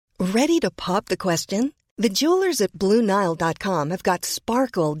Ready to pop the question? The jewelers at BlueNile.com have got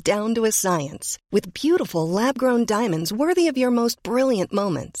sparkle down to a science with beautiful lab-grown diamonds worthy of your most brilliant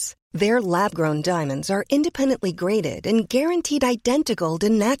moments. Their lab-grown diamonds are independently graded and guaranteed identical to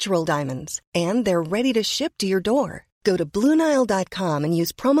natural diamonds, and they're ready to ship to your door. Go to BlueNile.com and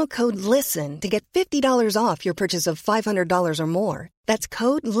use promo code LISTEN to get $50 off your purchase of $500 or more. That's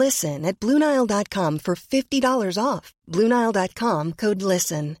code LISTEN at BlueNile.com for $50 off. BlueNile.com, code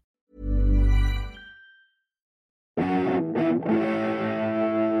LISTEN.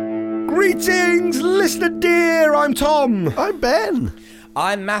 Greetings, listener dear. I'm Tom. I'm Ben.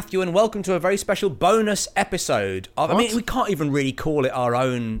 I'm Matthew, and welcome to a very special bonus episode of... I mean, we can't even really call it our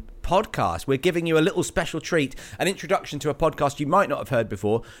own podcast. We're giving you a little special treat, an introduction to a podcast you might not have heard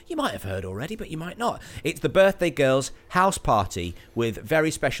before. You might have heard already, but you might not. It's the Birthday Girls House Party with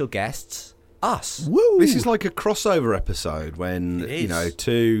very special guests, us. Woo! This is like a crossover episode when,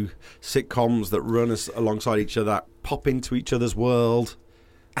 two sitcoms that run us alongside each other pop into each other's world.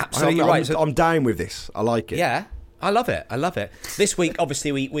 Absolutely right. I'm down with this. I like it. Yeah. I love it. This week,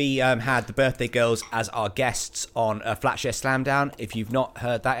 obviously, we had the Birthday Girls as our guests on Flatshare Slamdown. If you've not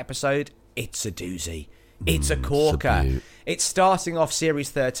heard that episode, it's a doozy. It's a corker. It's starting off Series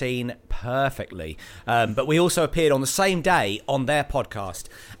 13 perfectly. But we also appeared on the same day on their podcast.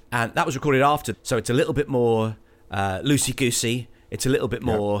 And that was recorded after. So it's a little bit more loosey-goosey. It's a little bit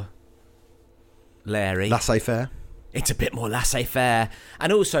more Larry. Laissez-faire. It's a bit more laissez-faire.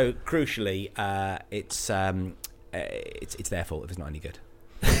 And also, crucially, it's their fault if it's not any good.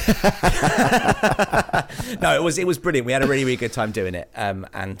 No, it was brilliant. We had a really, really good time doing it, and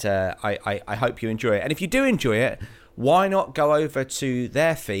I hope you enjoy it. And if you do enjoy it, why not go over to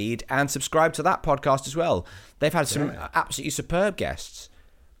their feed and subscribe to that podcast as well? They've had some absolutely superb guests.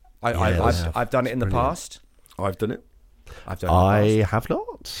 I've done it in the past. I've done it. I have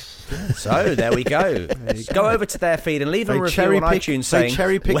not. So there we go. Go over to their feed and leave a review on iTunes saying when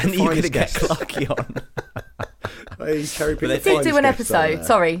are you going to get Clarky on. You did do an episode.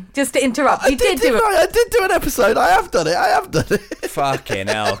 Sorry, just to interrupt. I did do an episode. I have done it. Fucking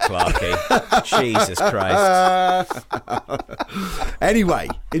hell, Clarky. Jesus Christ. Anyway,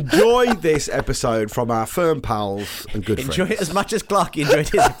 enjoy this episode from our firm pals and good friends. Enjoy it as much as Clarky enjoyed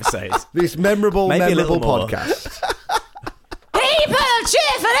his episodes. This memorable podcast. People,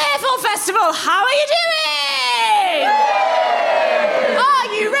 cheer for Airfall Festival! How are you doing? Are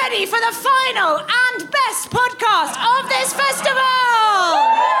you ready for the final and best podcast of this festival?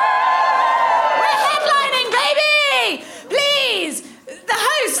 We're headlining, baby! Please, the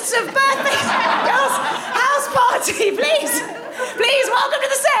hosts of Birthday Girls House Party, please welcome to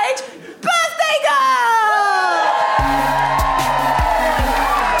the stage, Birthday Girls!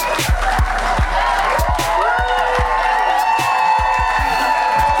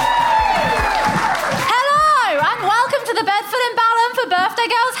 Birthday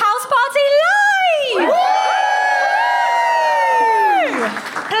Girls House Party Live! Woo!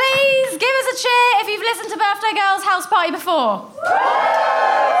 Please give us a cheer if you've listened to Birthday Girls House Party before. Woo!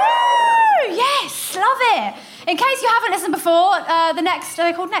 Yes, love it. In case you haven't listened before, are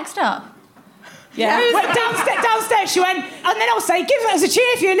they called Next Up? Yeah. Went downstairs, she went, and then I'll say, give us a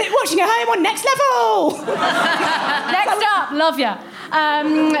cheer if you're watching at home on Next Level. Next Up, love ya.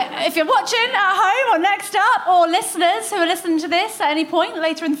 If you're watching at home or Next Up, or listeners who are listening to this at any point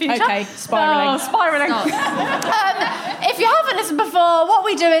later in the future. Okay, spiralling. If you haven't listened before, what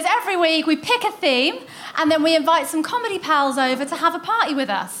we do is every week we pick a theme and then we invite some comedy pals over to have a party with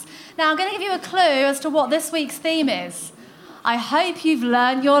us. Now, I'm going to give you a clue as to what this week's theme is. I hope you've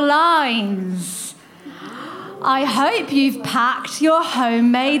learned your lines. I hope you've packed your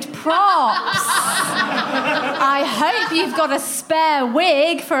homemade props. I hope you've got a spare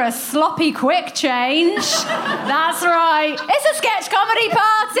wig for a sloppy quick change. That's right. It's a sketch comedy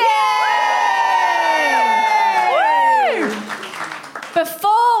party! Woo!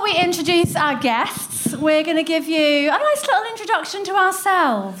 Before we introduce our guests, we're going to give you a nice little introduction to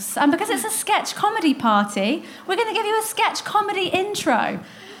ourselves. And because it's a sketch comedy party, we're going to give you a sketch comedy intro.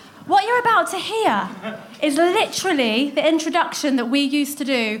 What you're about to hear is literally the introduction that we used to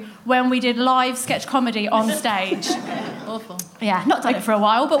do when we did live sketch comedy on stage. Awful. Yeah, not done it for a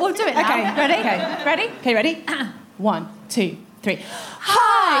while, but we'll do it now. Okay. Ready? Okay. Ready? Okay, ready? 1, 2, 3.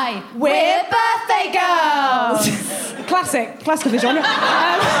 Hi, we're Birthday Girls! Classic of the genre.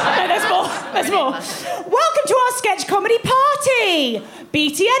 No, there's more. Welcome to our sketch comedy party.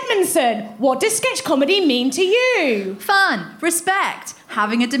 BT Edmondson, what does sketch comedy mean to you? Fun, respect,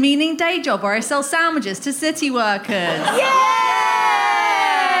 having a demeaning day job where I sell sandwiches to city workers. Yay!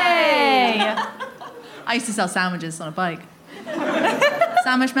 I used to sell sandwiches on a bike.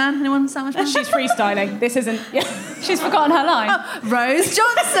 Sandwich man? Anyone? Sandwich man? She's freestyling. This isn't... Yeah. She's forgotten her line. Rose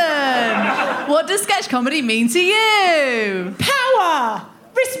Johnson. What does sketch comedy mean to you? Power!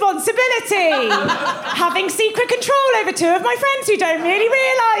 Responsibility! Having secret control over two of my friends who don't really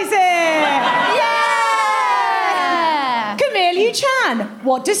realise it! Yeah! Camille Chan,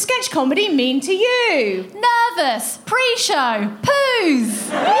 what does sketch comedy mean to you? Nervous. Pre-show. Poos.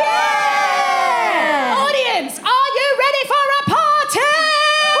 Yeah! Audience, are you ready for a party?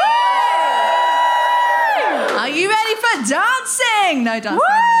 Are you ready for dancing? No dancing.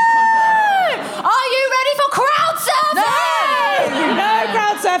 Are you ready for crowd surfing? No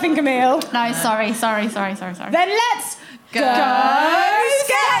crowd surfing, Camille. No, sorry. Then let's Go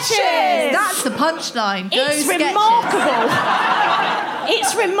sketches! That's the punchline. Go It's sketches. remarkable.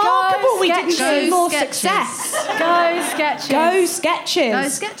 It's remarkable we didn't see more sketches. success. Go sketches. Go sketches. Go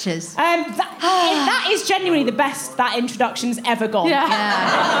sketches. That is genuinely the best that introduction's ever gone. Yeah.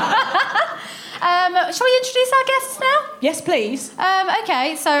 Shall we introduce our guests now? Yes, please.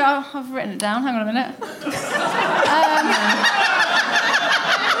 Okay, so I've written it down. Hang on a minute.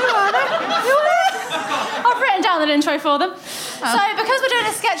 I've written down an intro for them. So, because we're doing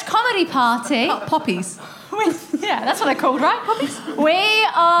a sketch comedy party... Poppies. Yeah, that's what they're called, right? Poppies? We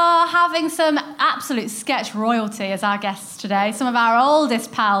are having some absolute sketch royalty as our guests today. Some of our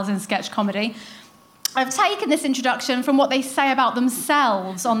oldest pals in sketch comedy. I've taken this introduction from what they say about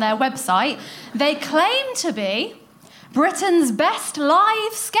themselves on their website. They claim to be Britain's best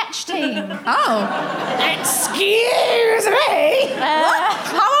live sketch team. Oh. Excuse me.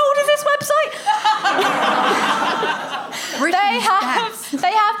 How old is this website?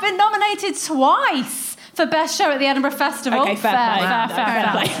 They have been nominated twice for Best Show at the Edinburgh Festival. Okay, fair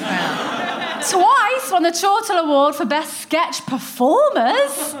play. Fair. Twice won the Chortle Award for Best Sketch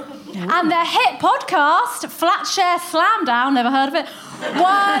Performers. And their hit podcast, Flatshare Slamdown, never heard of it,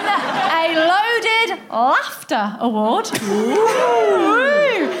 won a Loaded Laughter Award.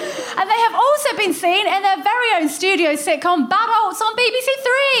 Ooh. And they have also been seen in their very own studio sitcom, Bad Olds on BBC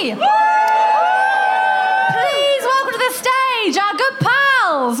Three. Please welcome to the stage our good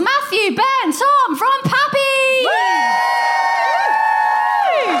pals, Matthew, Ben, Tom from Pappy.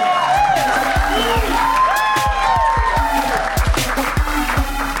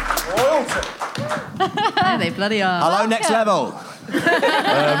 There they bloody are. Hello, Next Level.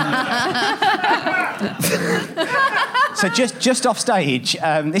 So just off stage,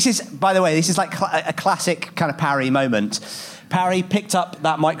 this is, by the way, this is like a classic kind of Parry moment. Parry picked up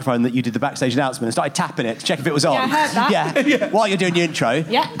that microphone that you did the backstage announcement and started tapping it to check if it was on. Yeah, I heard that. Yeah, while you're doing your intro.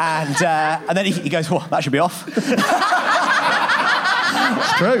 Yeah. And then he goes, well, that should be off.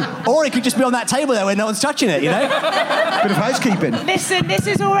 It's true. Or it could just be on that table there where no one's touching it, you know? Bit of housekeeping. Listen, this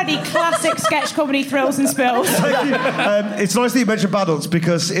is already classic sketch comedy thrills and spills. Thank you. It's nice that you mentioned Bad Olds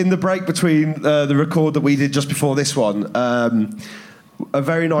because in the break between the record that we did just before this one, a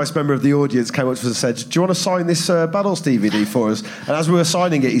very nice member of the audience came up to us and said, do you want to sign this Bad Olds DVD for us? And as we were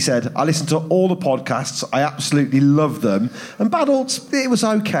signing it, he said, I listened to all the podcasts. I absolutely love them. And Bad Olds, it was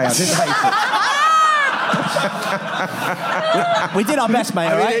okay. I didn't hate it. We did our best,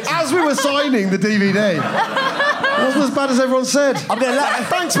 mate, all right? As we were signing the DVD, it wasn't as bad as everyone said.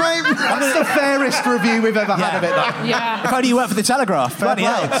 Thanks, mate. That's the fairest review we've ever had of it, though. Yeah. If only you worked for the Telegraph. Bloody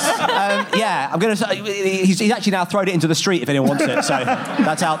hell. play. I'm going to say, he's actually now thrown it into the street if anyone wants it, so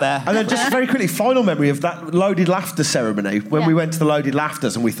that's out there. And then just very quickly, final memory of that Loaded Laughter ceremony, when we went to the Loaded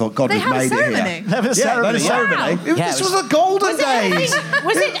Laughters and we thought, God, They we've had a made ceremony? it here. They had a ceremony, They had a ceremony. Yeah, This it was was- the golden days.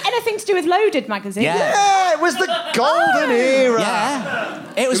 Was it anything to do with Loaded magazine? Yeah. It was the golden era. Yeah.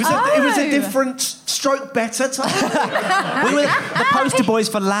 It was It was a different stroke better time. we were the poster boys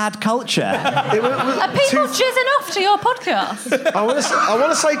for lad culture. Are people jizzing off to your podcast? I want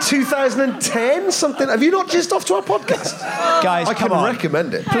to say 2010 something. Have you not jizzed off to our podcast? Guys, I come can on.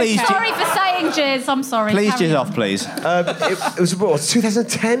 recommend it. Please, Sorry for saying jizz. I'm sorry. please Carry jizz on. off, please. It was what,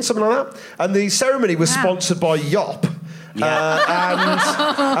 2010, something like that. And the ceremony was sponsored by Yop.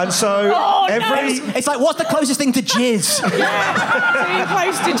 And so It's like, what's the closest thing to jizz? Too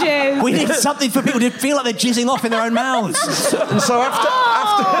close to jizz. We need something for people to feel like they're jizzing off in their own mouths. And so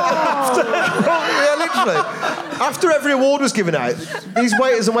after every award was given out, these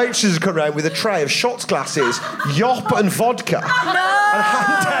waiters and waitresses would come around with a tray of shots glasses, Yop and vodka. And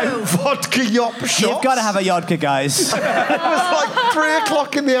hand out vodka Yop shots. You've got to have a yodka, guys. It was like 3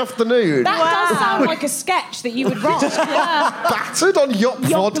 o'clock in the afternoon. That does sound like a sketch that you would write. Battered on Yop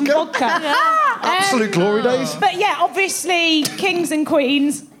Yop and vodka. Absolute glory days. But yeah, obviously, kings and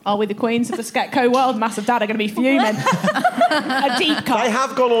queens are we the queens of the Sketco world. Massive Dad are going to be fuming. A deep cut. They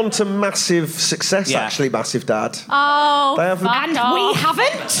have gone on to massive success, actually, Massive Dad. Oh, They have, And we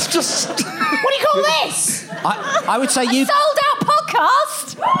haven't? just... What do you call this? I would say you... sold out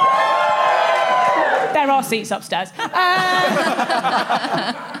podcast. There are seats upstairs.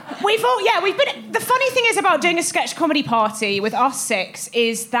 We've been. The funny thing is about doing a sketch comedy party with us 6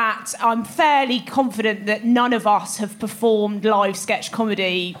 is that I'm fairly confident that none of us have performed live sketch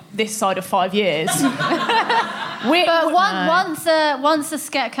comedy this side of 5 years. But once a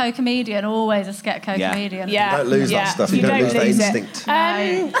Sketco comedian, always a Sketco comedian. Yeah. You don't lose that stuff. You don't lose that instinct.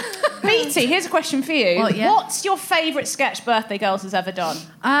 Beatty, here's a question for you. What, yeah? What's your favourite sketch Birthday Girls has ever done?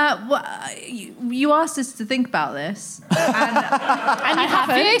 You asked us to think about this. And you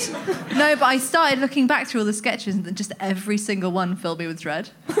haven't? No, but I started looking back through all the sketches and just every single one filled me with dread.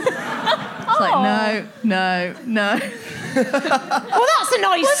 It's like, no. Well, that's a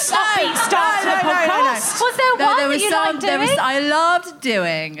nice upbeat start to the podcast. Was there one that you liked doing? I loved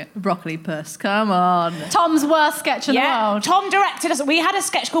doing Broccoli Puss. Come on. Tom's worst sketch in the world. Tom directed us. We had a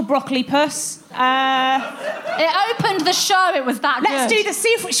sketch called Broccoli Puss. It opened the show. It was that Let's good. do the.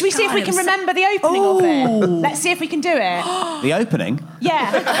 Should we see if we can remember the opening of it? Let's see if we can do it. The opening?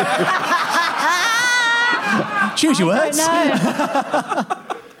 Yeah. Choose your words.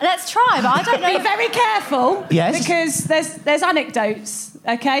 Let's try, but I don't know. Be very careful. Yes. Because there's anecdotes.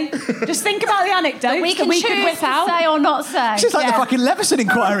 Okay. Just think about the anecdotes we can could choose whip to out. say or not say. It's like the fucking Leveson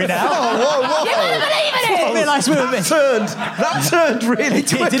inquiry now. Whoa. You wouldn't believe I didn't it. realise we were That turned really It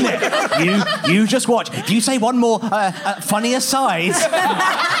did, quickly. didn't it? You just watch. If you say one more funny aside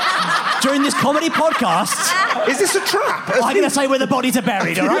during this comedy podcast, Is this a trap? I'm going to say where the bodies are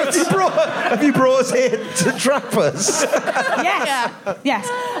buried, all right? Have you brought us here to trap us? Yes.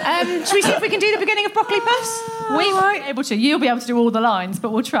 Should we see if we can do the beginning of Broccoli Puss? We won't able to. You'll be able to do all the lines,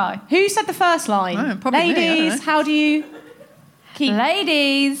 but we'll try. Who said the first line? Oh, probably me, I don't Ladies, know. how do you keep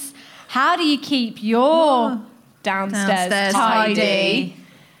Ladies, how do you keep your downstairs tidy? tidy?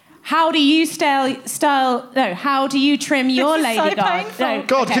 How do you how do you trim your This is so lady guard? painful. No,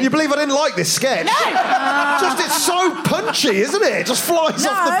 God, okay. can you believe I didn't like this sketch? No! It's so punchy, isn't it? It just flies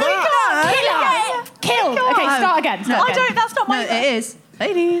off the bat. Kill. Okay, start again. That's not my... No, it is.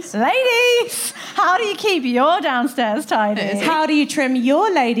 Ladies. Ladies, how do you keep your downstairs tidy? How do you trim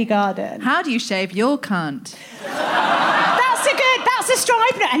your lady garden? How do you shave your cunt? That's a strong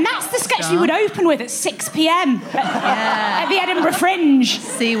opener, and that's the sketch we would open with at 6 p.m. at the Edinburgh Fringe.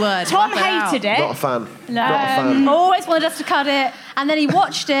 C word. Tom Wrap it hated it. Not a fan. Not a fan. Always wanted us to cut it, and then he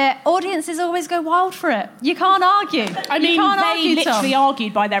watched it. Audiences always go wild for it. You can't argue. I mean, you can't they argue, literally Tom.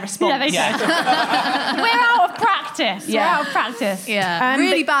 argued by their response. Yeah, they did. We're out of practice. Yeah. We're out of practice. Yeah.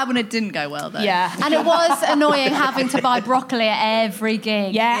 Really bad when it didn't go well, though. Yeah. And it was annoying having to buy broccoli at every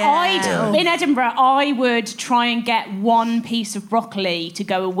gig. Yeah, in Edinburgh, I would try and get one piece of broccoli to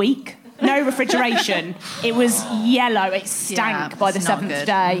go a week. No refrigeration. It was yellow. It stank by the it's not 7th good.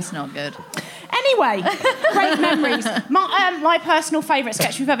 day. It's not good. Anyway, great memories. My personal favourite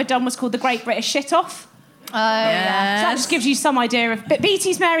sketch we've ever done was called The Great British Shit Off. So that just gives you some idea of... But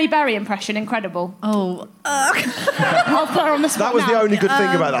Beatty's Mary Berry impression, incredible. Oh. I'll put her on the spot That was now. the only good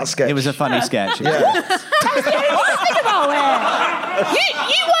thing about that sketch. It was a funny sketch. Yeah. That was the only good thing about it.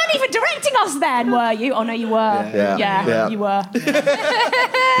 You weren't even directing us then, were you? Oh, no, you were. Yeah. You were.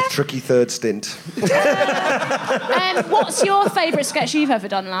 Tricky third stint. What's your favourite sketch you've ever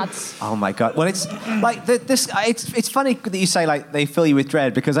done, lads? Oh my god! Well, it's like it's funny that you say like they fill you with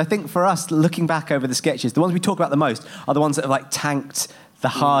dread, because I think for us, looking back over the sketches, the ones we talk about the most are the ones that have like tanked the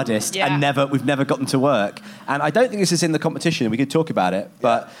hardest and we've never gotten to work. And I don't think this is in the competition. We could talk about it,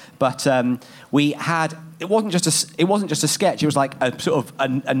 but we had it wasn't just a sketch. It was like a sort of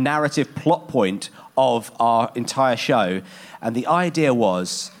a narrative plot point of our entire show, and the idea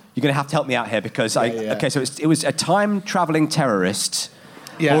was. You're going to have to help me out here because Okay, so it was a time-traveling terrorist.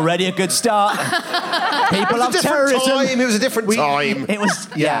 Yeah. Already a good start. People love terrorism. It was a different time. It was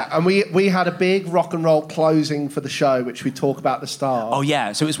and we had a big rock and roll closing for the show, which we talk about at the start. Oh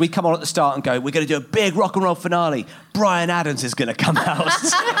yeah, so we come on at the start and go, we're going to do a big rock and roll finale. Bryan Adams is going to come out.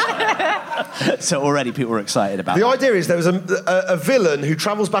 So already people were excited about The idea is there was a villain who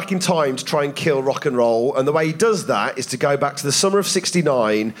travels back in time to try and kill rock and roll, and the way he does that is to go back to the summer of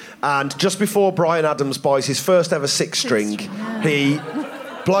 '69, and just before Bryan Adams buys his first ever six-string, he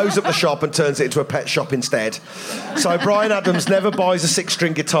blows up the shop and turns it into a pet shop instead. So Bryan Adams never buys a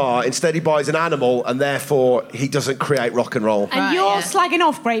six-string guitar. Instead, he buys an animal, and therefore he doesn't create rock and roll. And you're slagging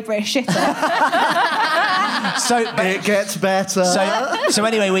off Great British Shit Off. So it gets better. So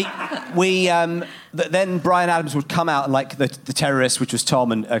anyway, then Bryan Adams would come out, and like the terrorist, which was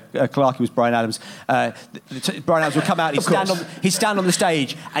Tom, and Clarky was Bryan Adams. Bryan Adams would come out. He'd stand on the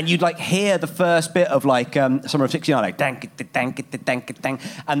stage, and you'd like hear the first bit of like Summer of '69, like dang it, dang it, dang it, dang,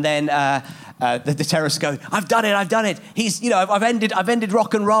 and then the terrorists go, I've done it. He's, I've ended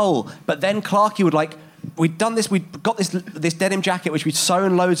rock and roll. But then Clarky would like, we'd got this denim jacket which we'd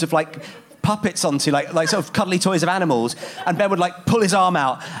sewn loads of like puppets onto, like sort of cuddly toys of animals, and Ben would like pull his arm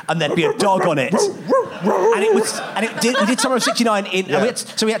out, and there'd be a dog on it, we did Summer of '69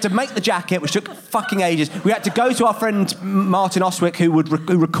 so we had to make the jacket, which took fucking ages. We had to go to our friend Martin Oswick, who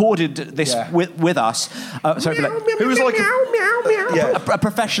recorded this with us. Who was like a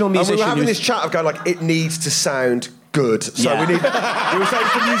professional musician. And we were having this chat of going like, it needs to sound good. So we were saying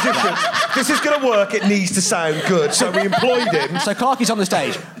to the musician, this is going to work, it needs to sound good. So we employed him. So Clarky's on the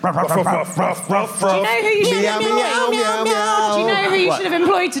stage. Do you know who you should have employed? Do you know who you should have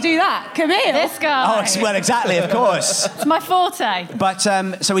employed to do that? Camille. This guy. Oh, well, exactly, of course. It's my forte. But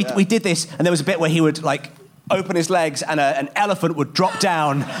so we did this, and there was a bit where he would like open his legs, and an elephant would drop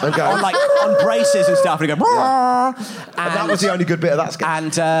down on braces and stuff, and he'd go. And that was the only good bit of that sketch.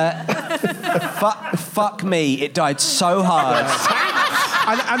 And fuck me, it died so hard.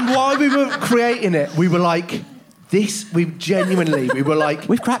 And while we were creating it, we were like, we've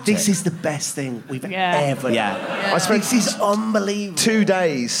cracked this is the best thing we've ever done. Yeah. I spent this is unbelievable. 2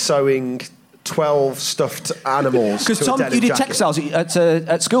 days sewing 12 stuffed animals. Because Tom, you did textiles at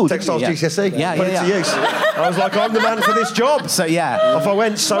school, Textiles didn't you? GCSE. Put it to use. I was like, I'm the man for this job. So yeah. Off I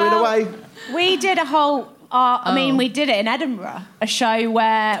went, sewing away. We did a whole... we did it in Edinburgh, a show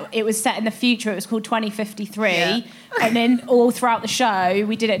where it was set in the future. It was called 2053. Yeah. And then all throughout the show,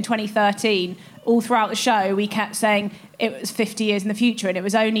 we did it in 2013. All throughout the show, we kept saying it was 50 years in the future, and it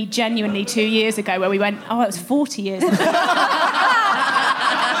was only genuinely 2 years ago where we went, it was 40 years in the future.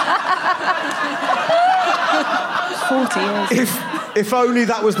 40 years. If only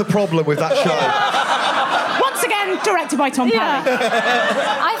that was the problem with that show. Once again, directed by Tom Perry.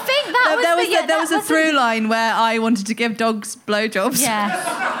 I think there was a through line where I wanted to give dogs blowjobs. Yeah.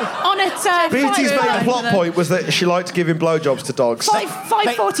 On it. BT's main plot point was that she liked giving blowjobs to dogs.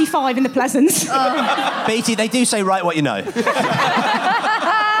 5:45 in the Pleasance. BT, they do say write what you know.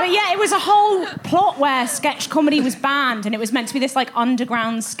 But yeah, it was a whole plot where sketch comedy was banned, and it was meant to be this like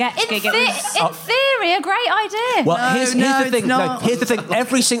underground sketch gig. In theory, a great idea. Well, here's the thing. Here's the thing.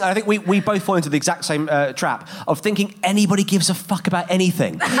 I think we both fall into the exact same trap of thinking anybody gives a fuck about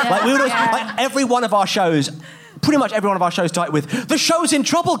anything. Like we would always, like every one of our shows. Pretty much every one of our shows started with, the show's in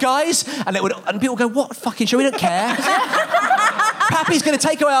trouble, guys! And people go, what fucking show? We don't care. Pappy's going to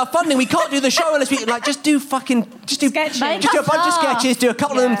take away our funding. We can't do the show unless we, just do a bunch of sketches, do a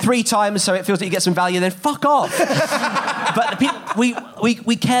couple of them 3 times so it feels that you get some value, then fuck off. But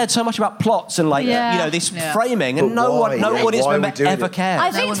we cared so much about plots and this framing, and no audience member ever cared. I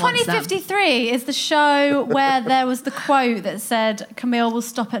think 2053 is the show where there was the quote that said, Camille will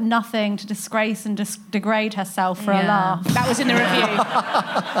stop at nothing to disgrace and degrade herself for a laugh. That was in the review.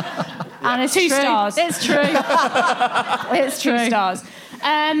 And it's 2 stars. It's true. It's true. 2 stars.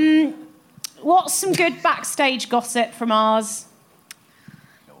 What's some good backstage gossip from ours?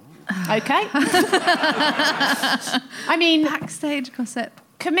 Okay. I mean... Backstage gossip.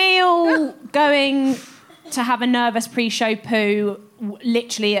 Camille going to have a nervous pre-show poo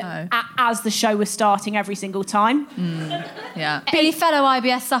literally as the show was starting every single time. Yeah. Any fellow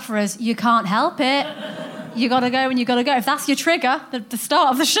IBS sufferers, you can't help it. You got to go when you got to go. If that's your trigger, the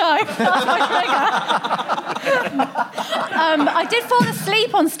start of the show, that's my trigger. I did fall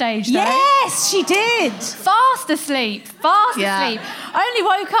asleep on stage, though. Yes, she did. Fast asleep. Only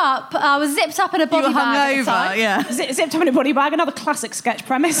woke up, I was zipped up in a body bag at the time. Zipped up in a body bag, another classic sketch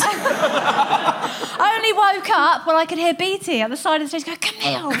premise. I only woke up when I could hear BT at the side of the stage go,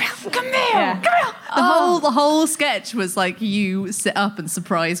 Camille. The whole sketch was like you sit up and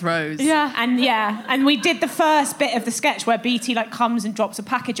surprise Rose. And we did the first bit of the sketch where BT comes and drops a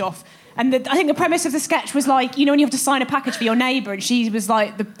package off. And I think the premise of the sketch was when you have to sign a package for your neighbour, and she was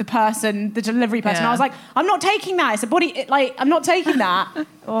the delivery person. I was like, I'm not taking that. It's a body. I'm not taking that.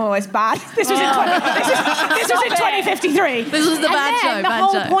 Oh, it's bad. This was in 2053. This was the bad show. And the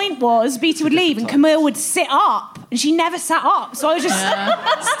whole point was BT would leave and Camille would sit up, and she never sat up. So I was just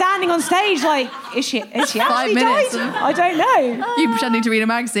standing on stage is she actually died? I don't know. You pretending to read a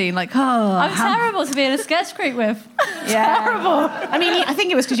magazine I'm terrible to be in a sketch group with. Terrible. I mean, I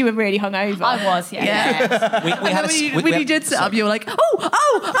think it was because you were really hungover. I was, When you did sit up, you were like,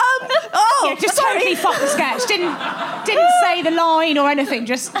 just totally fucked the sketch. Didn't say the line or anything.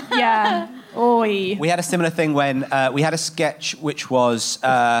 Just Oi. We had a similar thing when we had a sketch which was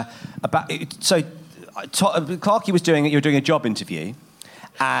about. Clarky was you were doing a job interview,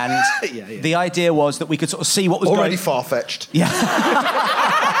 and the idea was that we could sort of see what was already far-fetched. Yeah.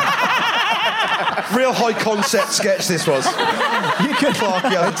 Real high concept sketch this was. You could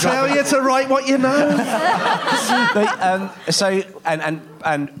I tell you to write what you know.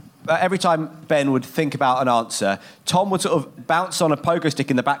 Every time Ben would think about an answer, Tom would sort of bounce on a pogo stick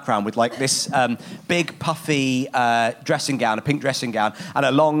in the background with like this big puffy dressing gown, a pink dressing gown, and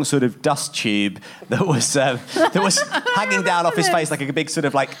a long sort of dust tube that was hanging down off his face like a big sort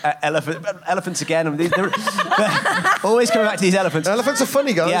of like elephants again. They're always coming back to these elephants. Elephants are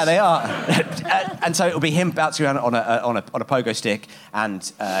funny, guys. Yeah, they are. And so it would be him bouncing around on a pogo stick, and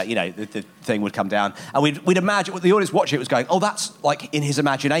the thing would come down, and we'd imagine the audience watching it was going, oh, that's like in his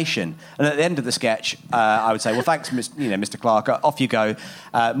imagination. And at the end of the sketch, I would say, well, thanks, Mr. Clark, off you go.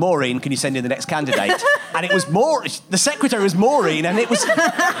 Maureen, can you send in the next candidate? And it was the secretary was Maureen, and she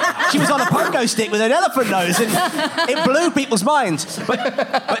was on a pogo stick with an elephant nose, and it blew people's minds.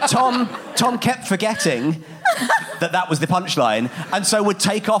 But Tom kept forgetting that was the punchline, and so would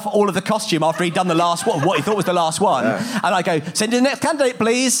take off all of the costume after he'd done the last one, what he thought was the last one. Yeah. And I go, send in the next candidate,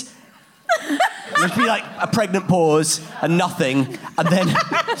 please. There'd be like a pregnant pause and nothing, and then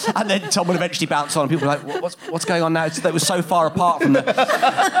Tom would eventually bounce on, and people were like, "What's going on now?" It was so far apart from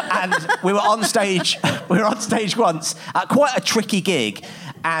and we were on stage. We were on stage once at quite a tricky gig,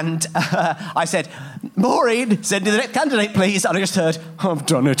 and I said, "Maureen, send in the next candidate, please." And I just heard, "I've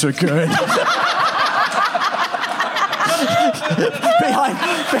done it again."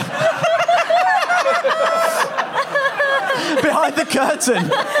 Behind the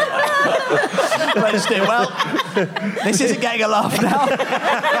curtain. Let's do well. This isn't getting a laugh now.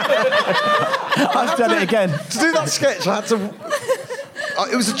 I've done it again. To do that sketch, I had to.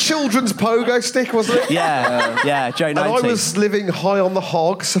 It was a children's pogo stick, wasn't it? Yeah, Joe 90. And I was living high on the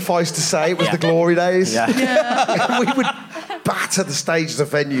hog, suffice to say. It was the glory days. Yeah. We would batter the stages of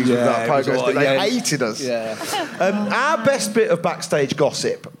venues with that pogo stick. They hated us. Yeah. Our best bit of backstage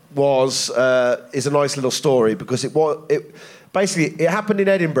gossip is a nice little story, because it happened in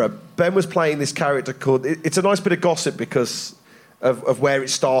Edinburgh. Ben was playing this character called... It's a nice bit of gossip because of where it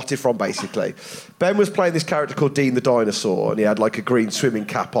started from, basically. Ben was playing this character called Dean the Dinosaur, and he had like a green swimming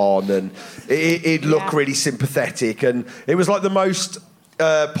cap on, and he'd look really sympathetic, and it was like the most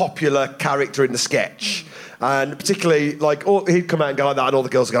popular character in the sketch. And particularly, like, he'd come out and go like that, and all the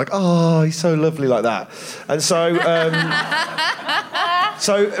girls would go like, "Oh, he's so lovely," like that. And so,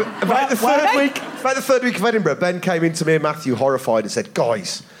 about the third week of Edinburgh, Ben came in to me and Matthew horrified and said,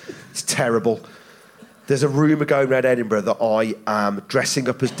 "Guys, it's terrible. There's a rumour going around Edinburgh that I am dressing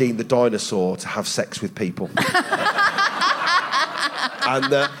up as Dean the Dinosaur to have sex with people." And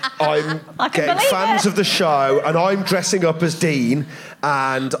that I'm getting fans of the show, and I'm dressing up as Dean,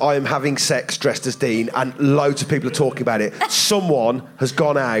 and I'm having sex dressed as Dean, and loads of people are talking about it. Someone has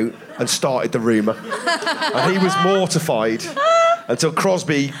gone out and started the rumour. And he was mortified until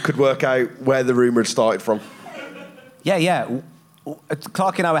Crosby could work out where the rumour had started from. Yeah.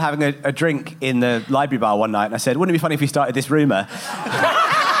 Clark and I were having a drink in the library bar one night, and I said, wouldn't it be funny if we started this rumour?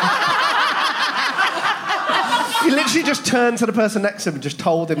 You literally just turned to the person next to him and just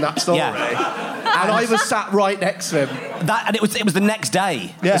told him that story. Yeah. And I was sat right next to him. And it was the next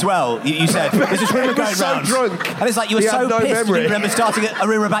day as well. You said there's this rumour going round. So drunk. And it's like you were so pissed you didn't remember starting a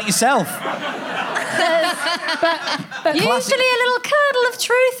rumour about yourself. But usually a little kernel of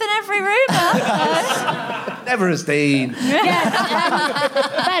truth in every rumour. Never as Dean.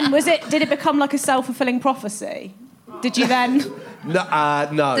 Ben, did it become like a self-fulfilling prophecy? Did you then?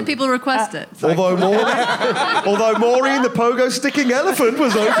 No. Did people request it? Although Maureen, the pogo-sticking elephant,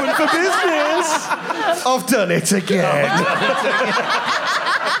 was open for business. I've done it again.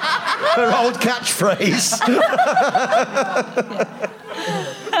 Her old catchphrase.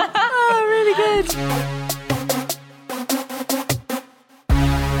 Oh, really good.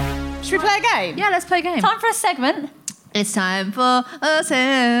 Should we play a game? Yeah, let's play a game. Time for a segment. It's time for a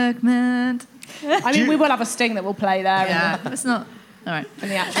segment. I mean, we will have a sting that we'll play there. Yeah, it's not... All right. In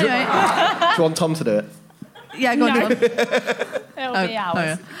the actual... Anyway. Do you want Tom to do it? Yeah, go on, Tom. It'll be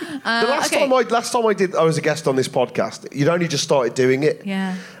ours. The last time I was a guest on this podcast, you'd only just started doing it.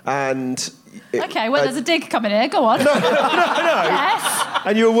 Yeah. And... Okay, well, there's a dig coming here. Go on. No. Yes.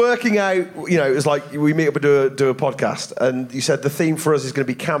 And you were working out, it was like we meet up and do a podcast, and you said the theme for us is going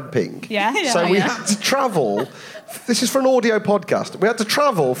to be camping. Yeah. So we had to travel This is for an audio podcast. We had to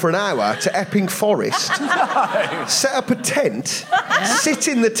travel for an hour to Epping Forest, set up a tent, sit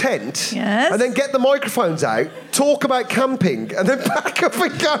in the tent, and then get the microphones out, talk about camping, and then pack up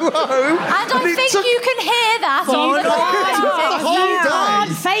and go home. And I think you can hear that on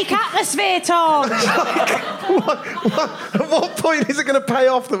the Fake atmosphere, Tom. At what point is it going to pay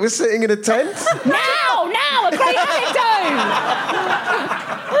off that we're sitting in a tent? Now, a great anecdote.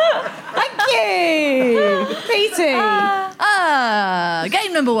 Thank you, Petey.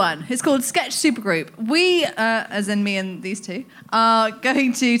 Game number 1. It's called Sketch Supergroup. We, as in me and these two, are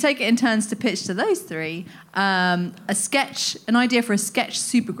going to take it in turns to pitch to those three an idea for a sketch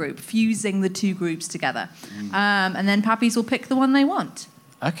supergroup, fusing the two groups together. And then Pappies will pick the one they want.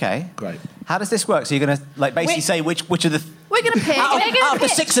 Okay. Great. How does this work? So you're going to basically say which of the... We're going to pick... Out of the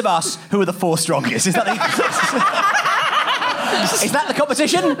 6 of us, who are the 4 strongest? Is that the... Is that the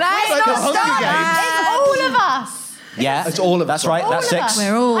competition? That's not It's all of us. Yeah. It's all of us. That's right. All That's of 6. us.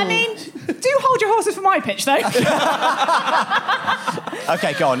 We're all... I mean, do hold your horses for my pitch, though.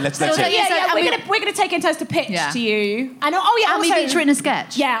 Okay, go on. Let's We're going to take in turns to pitch to you. And we've each written a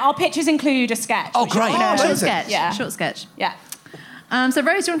sketch. Yeah, our pitches include a sketch. Oh, great. Short sketch. Yeah. Short sketch. Yeah. So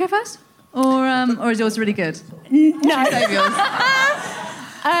Rose, do you want to go first? Or is yours really good? No. Save yours.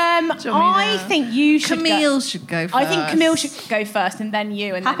 I think you should Camille should go first. I think Camille should go first and then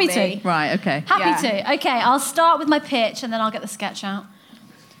you and Happy then me. to. Right, okay. Happy to. Okay, I'll start with my pitch and then I'll get the sketch out.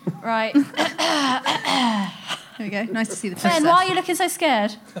 Right. Here we go. Nice to see the Ben, why are you looking so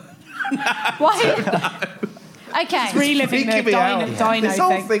scared? Why? Okay. Reliving the dino This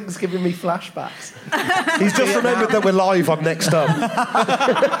whole thing. thing's giving me flashbacks. He's just remembered that we're live. I'm next up.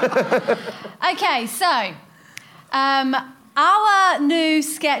 Okay, so our new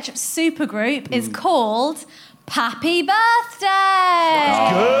sketch supergroup is called Pappy Birthday.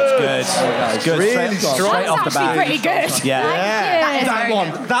 Good. Really straight, strong. straight off the bat. Pretty good. Yeah.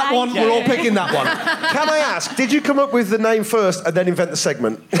 That one. We're all picking that one. Can I ask, did you come up with the name first and then invent the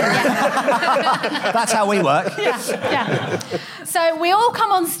segment? That's how we work. Yeah. So we all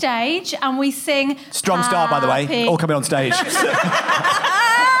come on stage and we sing. Strong start, by the way. All coming on stage.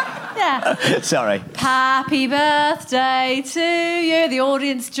 Yeah. Sorry. Happy birthday to you. The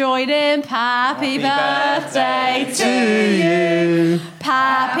audience join in. Happy birthday to you.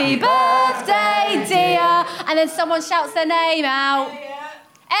 Happy birthday, dear. And then someone shouts their name out.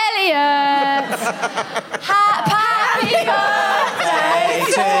 Elliot. Happy birthday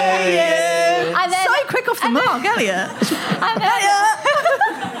to you. And then, so quick off the mark, Elliot.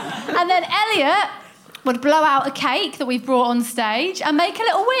 And then Elliot would blow out a cake that we've brought on stage and make a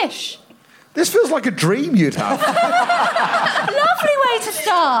little wish. This feels like a dream you'd have. Lovely way to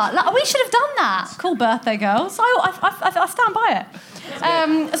start. We should have done that. Cool birthday, girls. I stand by it.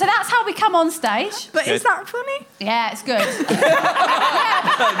 So that's how we come on stage. But is that funny? Yeah, it's good.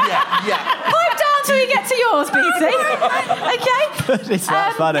 Yeah. Pipe down till you get to yours, BC. Okay? It's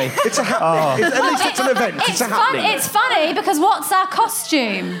that funny. It's a happening. At least it's an event. It's a happening. It's funny because what's our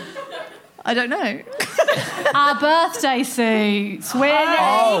costume? I don't know. Our birthday suits. We're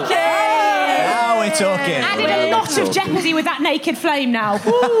naked. Now we're talking. Added a lot of jeopardy with that naked flame now. Ooh,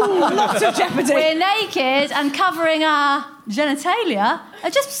 a lot of jeopardy. We're naked and covering our genitalia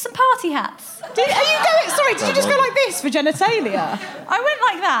are just some party hats. Did you just go like this for genitalia? I went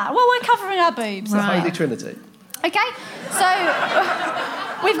like that. Well, we're covering our boobs. The Holy Trinity. Okay, so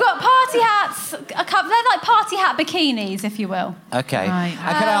we've got party hats. They're like party hat bikinis, if you will. Okay. Right.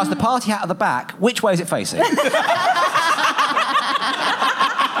 And can I ask, the party hat at the back, which way is it facing?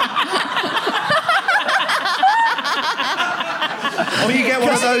 Or you get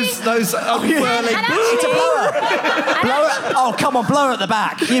one of those unfurling... It's a blower. Blower. Oh, come on, blower at the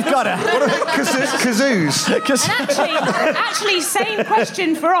back. You've got to. What about kazoos? Actually, same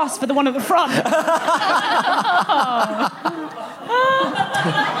question for us for the one at the front.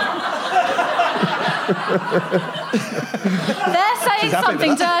 They're saying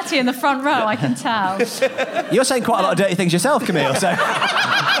something dirty in the front row, I can tell. You're saying quite a lot of dirty things yourself, Camille, so...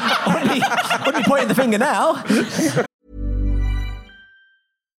 wouldn't be pointing the finger now.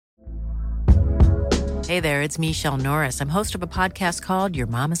 Hey there, it's Michelle Norris. I'm host of a podcast called Your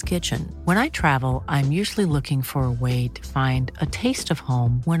Mama's Kitchen. When I travel, I'm usually looking for a way to find a taste of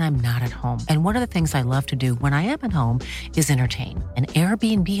home when I'm not at home. And one of the things I love to do when I am at home is entertain. And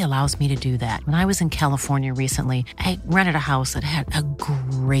Airbnb allows me to do that. When I was in California recently, I rented a house that had a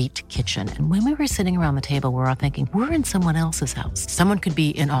great kitchen. And when we were sitting around the table, we were all thinking, we're in someone else's house. Someone could be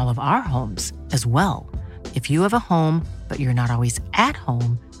in all of our homes as well. If you have a home, but you're not always at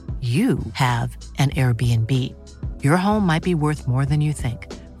home, you have an Airbnb. Your home might be worth more than you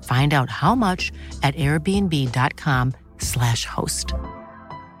think. Find out how much at airbnb.com/host.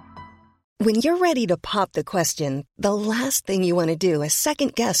 When you're ready to pop the question, the last thing you want to do is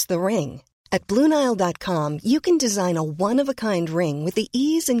second-guess the ring. At BlueNile.com, you can design a one-of-a-kind ring with the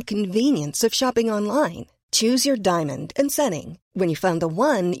ease and convenience of shopping online. Choose your diamond and setting. When you find the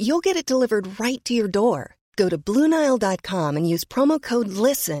one, you'll get it delivered right to your door. Go to BlueNile.com and use promo code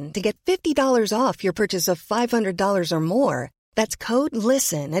LISTEN to get $50 off your purchase of $500 or more. That's code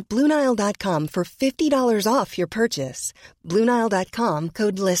LISTEN at BlueNile.com for $50 off your purchase. BlueNile.com,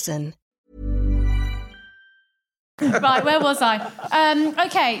 code LISTEN. Right, where was I?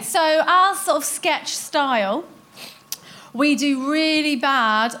 Okay, so our sort of sketch style, we do really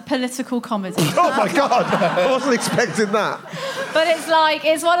bad political comedy. Oh my God, I wasn't expecting that. But it's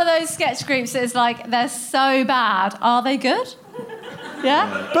one of those sketch groups that is like, they're so bad. Are they good?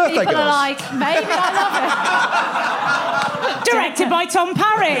 Yeah? Birthday People Girls. are like, maybe I love it. Directed by Tom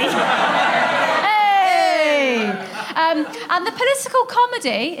Parry. Hey! And the political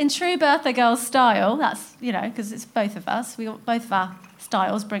comedy in true Birthday Girls style, that's, because it's both of us, we got both of our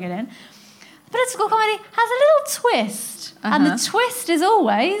styles bringing in. The political comedy has a little twist. And the twist is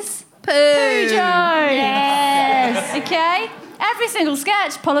always poo joke. Yes. Okay? Every single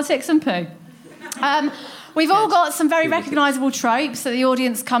sketch, politics and poo. We've all got some very recognisable tropes that the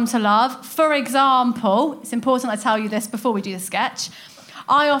audience come to love. For example, it's important I tell you this before we do the sketch,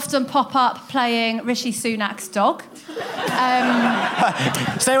 I often pop up playing Rishi Sunak's dog.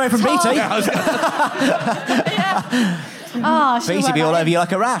 Stay away from BT. BT be all over you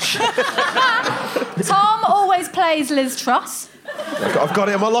like a rash. Tom always plays Liz Truss. I've got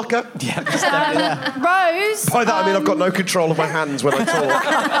it in my locker. Rose... By that I mean I've got no control of my hands when I talk.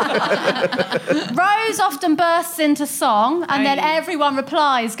 Rose often bursts into song and then everyone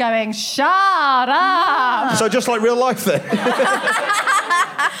replies going, shut up! So just like real life then?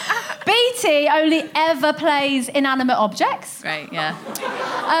 BT only ever plays inanimate objects. Great, yeah.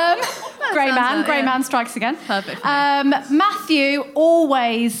 Grey Man strikes again. Perfect. Matthew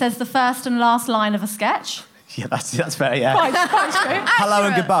always says the first and last line of a sketch. Yeah, that's fair, yeah. Quite true. Hello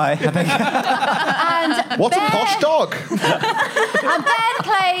and goodbye, I think. And What's a posh dog? And Ben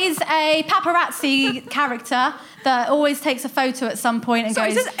plays a paparazzi character that always takes a photo at some point and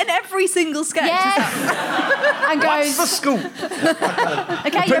goes... Is this in every single sketch? Yes. And goes... What's the scoop?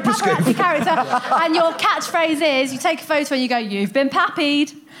 Okay, you're a paparazzi character, and your catchphrase is, you take a photo and you go, you've been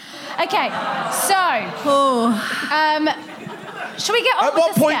pappied. Okay, so... Shall we get on At with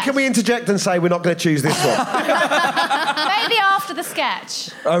what the point sketch? can we interject and say we're not going to choose this one? Maybe after the sketch.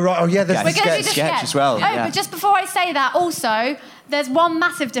 Oh, right. Oh, yeah, there's We're going to do the sketch as well. Oh, yeah. but just before I say that, also, there's one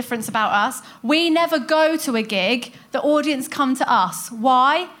massive difference about us. We never go to a gig. The audience come to us.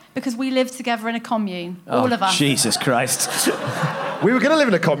 Why? Because we live together in a commune. All of us. Jesus Christ. We were going to live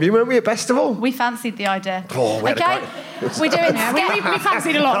in a commune, weren't we, at Festival? We fancied the idea. Oh, we had a okay? great... We're doing We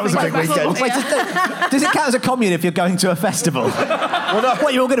fancied a lot. That was a big weekend. Wait, does it count as a commune if you're going to a festival? Well, no.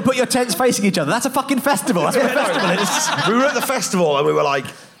 What, you're all going to put your tents facing each other? That's a fucking festival. That's what a festival is. We were at the festival and we were like,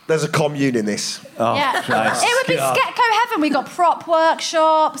 there's a commune in this. Oh, Yeah. Christ. It would be Sketco heaven. We got prop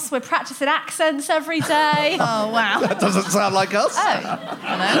workshops. We're practicing accents every day. Oh, wow. That doesn't sound like us.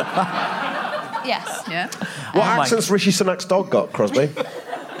 Yes. Yeah. What accent's Rishi Sunak's dog got, Crosby?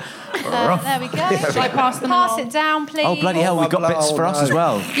 There we go. Shall I pass them Pass along? it down, please. Oh, bloody hell, we've got bits for us as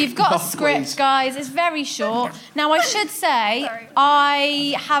well. You've got a script, guys. It's very short. Now, I should say,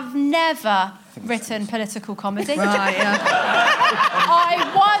 I have never written political comedy. Right, yeah.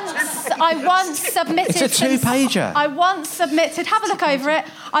 I once submitted... It's a two-pager. I once submitted... Have a look over it.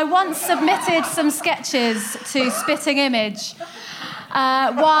 I once submitted some sketches to Spitting Image.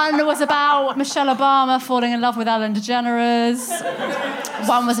 One was about Michelle Obama falling in love with Ellen DeGeneres.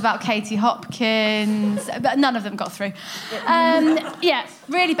 One was about Katie Hopkins. But none of them got through. Yeah,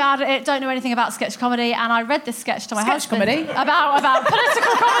 really bad at it. Don't know anything about sketch comedy. And I read this sketch to my husband. Comedy? About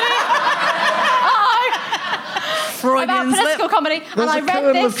political comedy. About political comedy. There's and I a read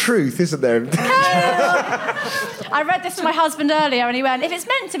kernel this. of truth, isn't there? I read this to my husband earlier, and he went, "If it's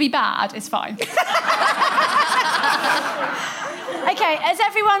meant to be bad, it's fine." Okay, has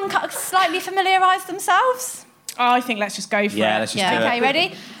everyone slightly familiarised themselves? Oh, I think let's just go for it. Yeah, let's just do it. Okay,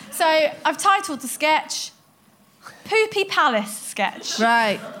 ready? So I've titled the sketch Poopy Palace Sketch.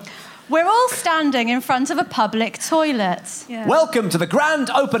 Right. We're all standing in front of a public toilet. Yeah. Welcome to the grand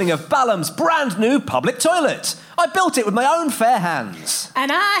opening of Balham's brand new public toilet. I built it with my own fair hands.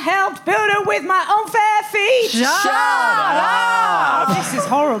 And I helped build it with my own fair feet. Shut up! This is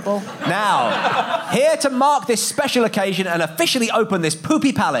horrible. Now, here to mark this special occasion and officially open this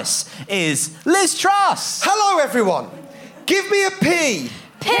poopy palace is Liz Truss. Hello, everyone. Give me a P.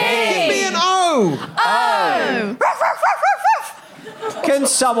 P. Give me an O. Oh. Can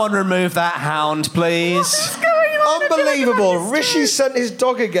someone remove that hound, please? Unbelievable. Rishi sent his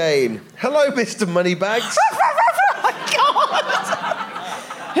dog again. Hello, Mr. Moneybags. Oh my God!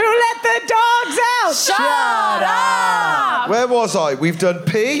 Who let the dogs out? Shut up! Where was I? We've done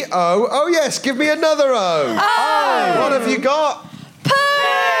P, O. Oh, yes, give me another O. Oh. What have you got?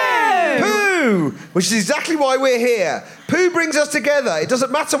 Poo! Which is exactly why we're here. Poo brings us together. It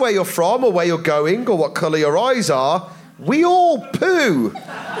doesn't matter where you're from or where you're going or what colour your eyes are. We all poo.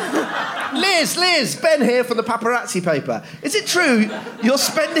 Liz, Ben here from the paparazzi paper. Is it true you're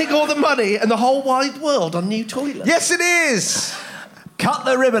spending all the money in the whole wide world on new toilets? Yes, it is. Cut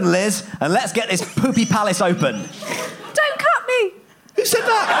the ribbon, Liz, and let's get this poopy palace open. Don't cut me. Who said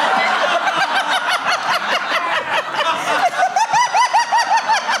that?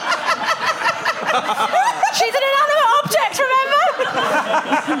 She's an inanimate object, remember?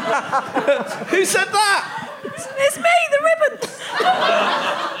 Who said that? It's me, the ribbon.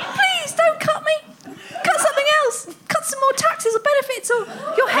 Please don't cut me. Cut something else. Cut some more taxes or benefits or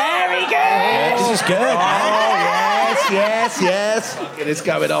your hair. Very good. This is good. Oh, yes. It's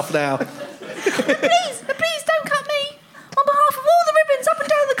going off now. Please don't cut me. On behalf of all the ribbons up and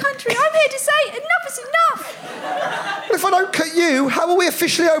down the country, I'm here to say enough is enough. Well, if I don't cut you, how will we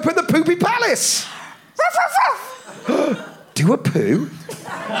officially open the Poopy Palace? Do a poo?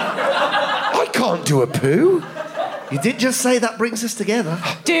 I can't do a poo. You did just say that brings us together.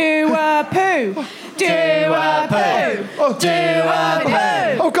 Do a poo. Do a poo. Oh, Do a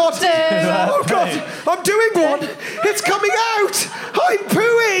poo. Oh, God. Oh, God. I'm doing one. It's coming out. I'm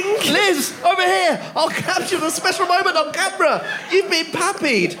pooing. Liz, over here. I'll capture the special moment on camera. You've been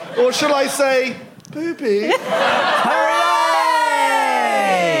pappied. Or shall I say, poopy?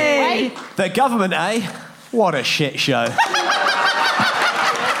 Hooray! The government, eh? What a shit show.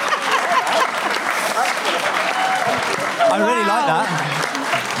 I really like that.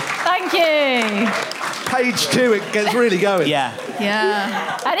 Thank you. Page 2, it gets really going. Yeah.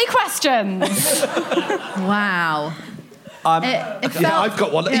 Yeah. Any questions? Wow. It felt, Yeah, I've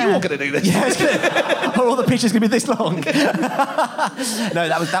got one. Are you all going to do this? Yeah, are all the pictures going to be this long? No,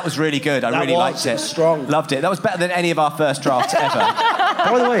 that was really good. I really liked it. Strong. Loved it. That was better than any of our first drafts ever.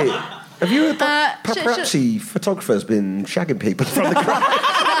 By the way, have you heard that paparazzi photographer's been shagging people from the crowd?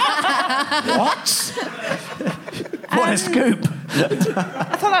 What? What a scoop. I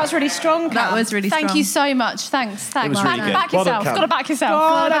thought that was really strong, Cam. that was really strong. Thank you so much. Thanks. was really good. Back Well done, yourself. Cam. Got to back yourself.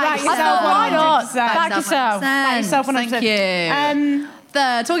 Gotta back I yourself. thought, why not? 100%. Back yourself. Back yourself 100%. Thank you.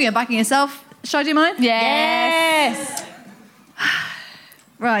 Talking of backing yourself, should I do mine? Yes.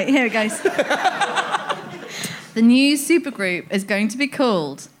 Right, here it goes. The new supergroup is going to be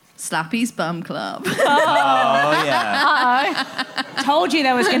called Slappy's Bum Club. Oh, yeah. Told you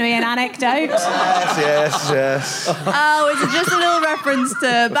there was going to be an anecdote. Yes. Oh, it's just a little reference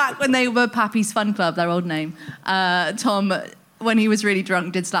to back when they were Pappy's Fun Club, their old name. Tom, when he was really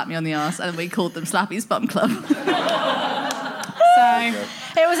drunk, did slap me on the arse, and we called them Slappy's Bum Club.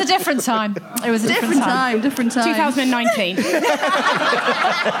 So it was a different time. It was a different time. Different time. 2019.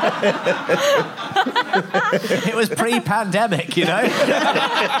 It was pre-pandemic, you know?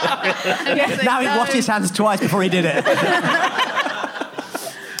 Now he'd washed his hands twice before he did it.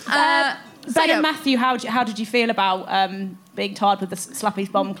 Ben and Matthew, how did you feel about being tied with the Slappy's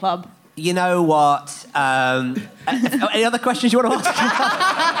Bum Club? You know what? Any other questions you want to ask?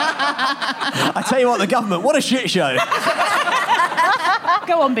 I tell you what, the government, what a shit show.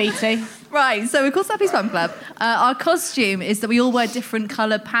 Go on, BT. Right, so we're called Slappy's Bum Club. Our costume is that we all wear different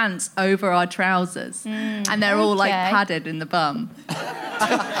coloured pants over our trousers. And they're all, like, padded in the bum.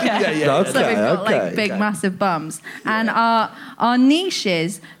 Yeah. So we've got, like, big, massive bums. And our niche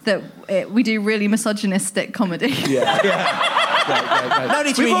is that we do really misogynistic comedy. No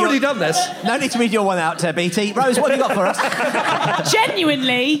need to We've already done this. No need to read your one out, BT. Rose, what have you got for us?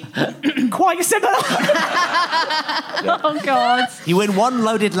 Genuinely, quite similar. Oh, God. You win one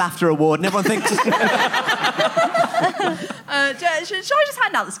loaded laughter award and everyone thinks... Shall I just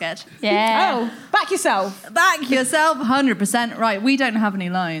hand out the sketch? Yeah. Oh, back yourself. Back yourself, 100%. Right, we don't have any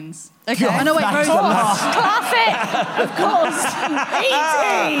lines. Okay. God, Oh, no, wait, thanks Rose, a lot. Classic. Of course.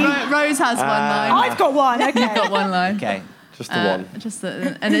 Easy. Rose has one line. I've got one. Okay. You've got one line. Okay. Just the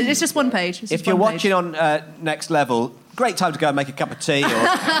one. And it's just one page. It's If just you're one page. watching on Next Level, great time to go and make a cup of tea. Or...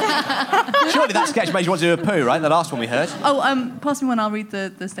 Surely that sketch made you want to do a poo, right? The last one we heard. Oh, pass me one. I'll read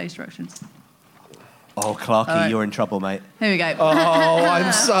the stage directions. Oh, Clarky, All right. you're in trouble, mate. Here we go. Oh,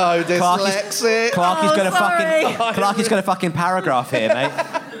 I'm so dyslexic. Clarky's sorry. got a fucking paragraph here, mate.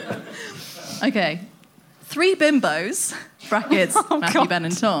 Okay. 3 bimbos, brackets, Matthew, God. Ben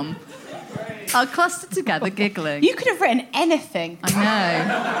and Tom, are clustered together giggling. You could have written anything. I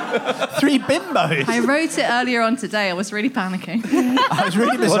know. 3 bimbos. I wrote it earlier on today. I was really panicking. I was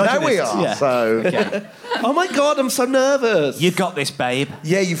really Well, misogynist. there we are. Yeah. So, Oh my God, I'm so nervous. You got this, babe.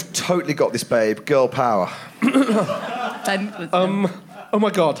 yeah, you've totally got this, babe. Girl power. Ben was- Oh my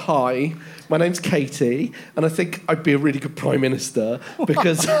God, hi. My name's Katie, and I think I'd be a really good Prime Minister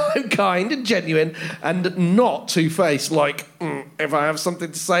because I'm kind and genuine and not two-faced. Like, if I have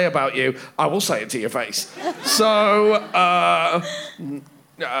something to say about you, I will say it to your face. So,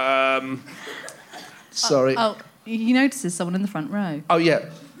 sorry. Oh, you notice there's someone in the front row. Oh, yeah.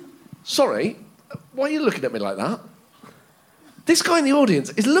 Sorry, why are you looking at me like that? This guy in the audience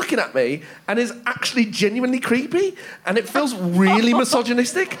is looking at me and is actually genuinely creepy, and it feels really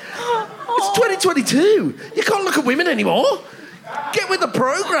misogynistic. It's 2022. You can't look at women anymore. Get with the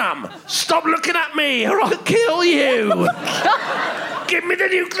program. Stop looking at me or I'll kill you. Give me the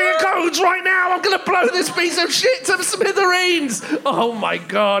nuclear codes right now. I'm going to blow this piece of shit to smithereens. Oh, my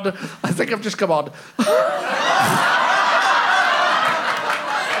God. I think I've just come on.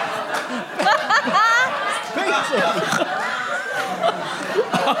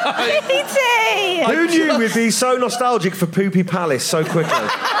 Katie! Who knew we'd be so nostalgic for Poopy Palace so quickly?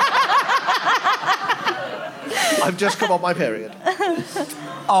 I've just come on my period.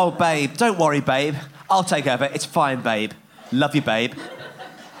 Oh, babe, don't worry, babe. I'll take over. It's fine, babe. Love you, babe.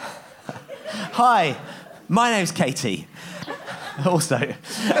 Hi, my name's Katie. Also.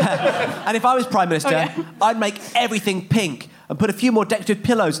 And if I was Prime Minister, I'd make everything pink and put a few more decorative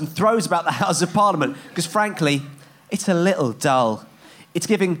pillows and throws about the House of Parliament, because frankly, it's a little dull. It's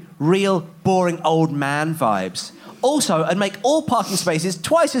giving real, boring old man vibes. Also, I'd make all parking spaces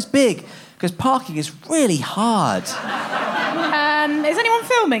twice as big, because parking is really hard. Is anyone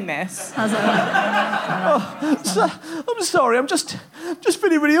filming this? How's that? I'm sorry, I'm just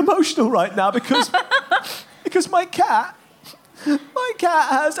feeling really emotional right now because my cat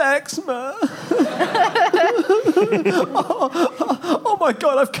has eczema. oh my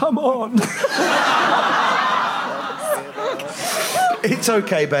God, I've come on. It's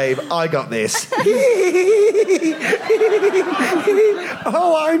okay, babe. I got this.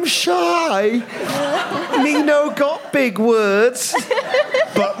 Oh, I'm shy. Me no got big words,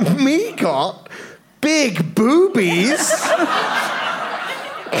 but me got big boobies.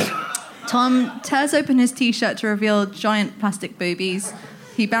 Tom tears open his T-shirt to reveal giant plastic boobies.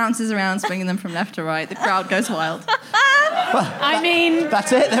 He bounces around, swinging them from left to right. The crowd goes wild. I mean...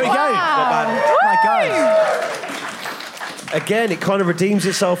 That's it. There we go. Wow. My God. Again, it kind of redeems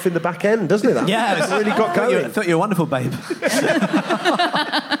itself in the back end, doesn't it? Yeah, It's really got going. I thought you were wonderful, babe.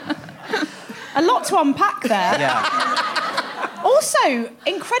 A lot to unpack there. Yeah. Also,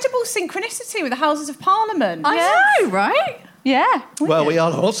 incredible synchronicity with the Houses of Parliament. I know, right? Yeah. Well, we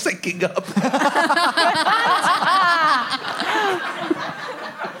are all syncing up.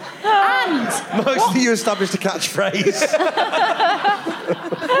 And Mostly you established a catchphrase.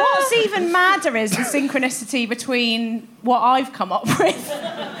 what's even madder is the synchronicity between what I've come up with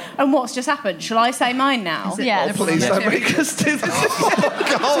and what's just happened. Shall I say mine now? Yeah. Oh, please don't make us do this.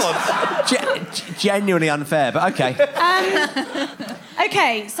 Genuinely unfair, but okay.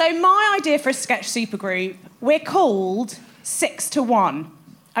 Okay, so my idea for a sketch supergroup, we're called 6 to 1,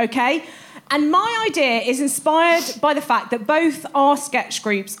 okay? And my idea is inspired by the fact that both our sketch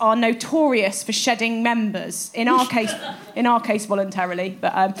groups are notorious for shedding members. In our case, voluntarily.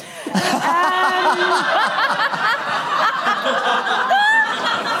 But I'm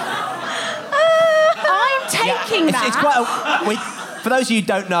taking that. It's quite. For those of you who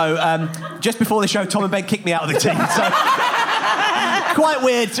don't know, just before the show, Tom and Ben kicked me out of the team. So quite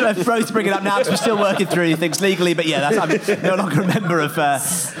weird to bring it up now because we're still working through things legally. But yeah, I'm no longer a member of.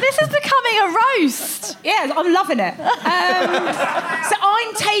 This is becoming a roast. Yeah, I'm loving it. So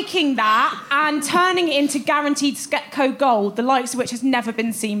I'm taking that and turning it into guaranteed Sketco Gold, the likes of which has never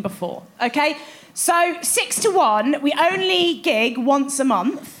been seen before. Okay? So 6 to 1, we only gig once a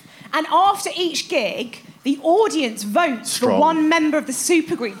month, and after each gig, the audience votes for one member of the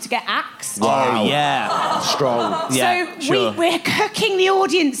supergroup to get axed. Wow. Yeah. Strong. Yeah, So sure. we're cooking the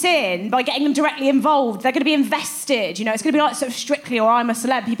audience in by getting them directly involved. They're going to be invested. You know, it's going to be like sort of Strictly or I'm a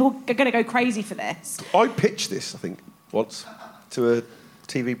Celeb. People are going to go crazy for this. I pitched this, I think, once to a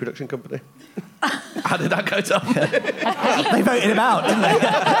TV production company. How did that go, Tom? They voted him out, didn't they?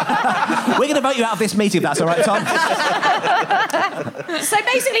 We're going to vote you out of this meeting, if that's all right, Tom. So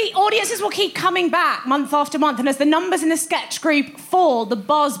basically, audiences will keep coming back month after month, and as the numbers in the sketch group fall, the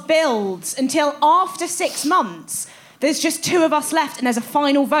buzz builds until after 6 months, there's just 2 of us left and there's a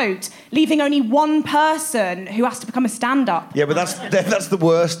final vote, leaving only one person who has to become a stand-up. Yeah, but that's the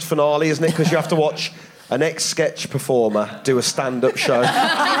worst finale, isn't it? Because you have to watch an ex-sketch performer do a stand-up show.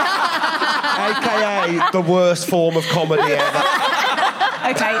 AKA the worst form of comedy ever.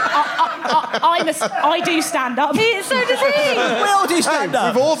 Okay, I do stand-up. So does he. We all do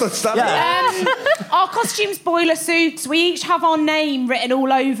stand-up. We've all done stand-up. Our costumes, boiler suits. We each have our name written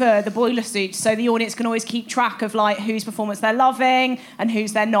all over the boiler suits, so the audience can always keep track of like whose performance they're loving and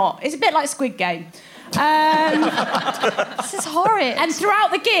whose they're not. It's a bit like Squid Game. This is horrid. And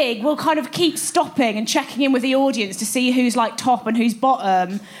throughout the gig, we'll kind of keep stopping and checking in with the audience to see who's like top and who's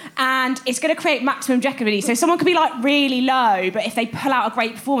bottom. And it's going to create maximum jeopardy. So someone could be like really low, but if they pull out a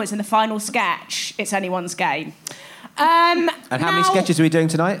great performance in the final sketch, it's anyone's game. And how many sketches are we doing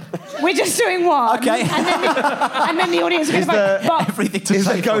tonight? We're just doing one. Okay. And then the audience is going to vote. But Everything to Is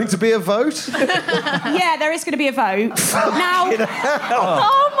play there going to be a vote? yeah, there is going to be a vote. Now,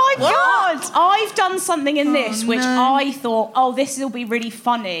 Oh my God! I've done something in this which I thought, this will be really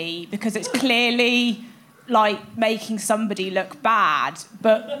funny because it's clearly like making somebody look bad.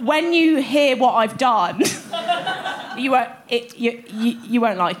 But when you hear what I've done, you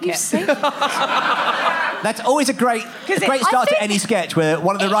won't like it. That's always a great start to any sketch where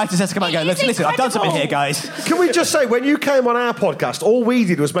one of the writers has to come out and go, listen, I've done something here, guys. Can we just say, when you came on our podcast, all we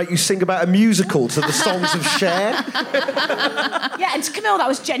did was make you sing about a musical to the songs of Cher. Yeah, and to Camille, that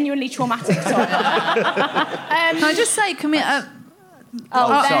was genuinely traumatic. Sorry. Can I just say, Camille...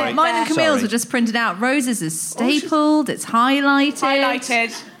 sorry. Mine and Camille's Sorry. were just printed out. Rose's is stapled, it's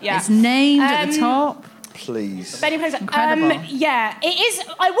highlighted. Yeah. It's named at the top. Please. Benny Plays. Incredible. Yeah, it is.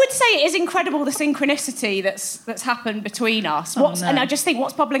 I would say it is incredible the synchronicity that's happened between us. And I just think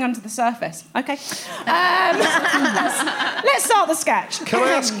what's bubbling under the surface. Okay, let's start the sketch. Can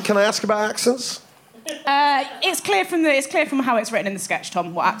I ask about accents? It's clear from how it's written in the sketch,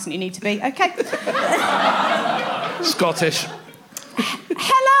 Tom, what accent you need to be. Okay. Scottish.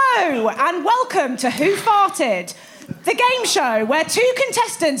 Hello and welcome to Who Farted, the game show where 2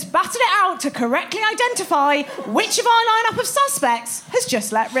 contestants battled it out to correctly identify which of our lineup of suspects has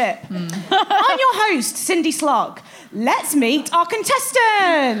just let rip. I'm your host, Cindy Slug. Let's meet our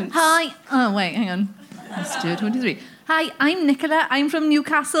contestants. Hi. Oh, wait, hang on. Let's do it. 1, 2, 3. Hi, I'm Nicola. I'm from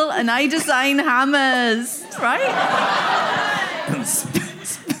Newcastle and I design hammers. Right?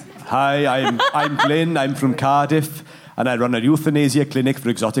 Hi, I'm Glyn. I'm from Cardiff and I run a euthanasia clinic for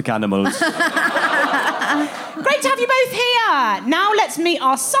exotic animals. Great to have you both here. Now let's meet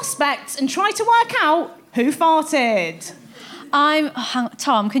our suspects and try to work out who farted.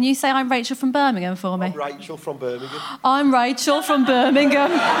 Tom, can you say I'm Rachel from Birmingham for me? I'm Rachel from Birmingham. I'm Rachel from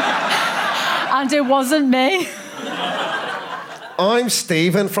Birmingham. And it wasn't me. I'm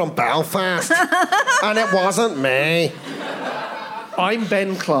Stephen from Belfast. And it wasn't me. I'm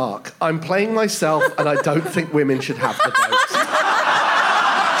Ben Clark. I'm playing myself, and I don't think women should have the vote.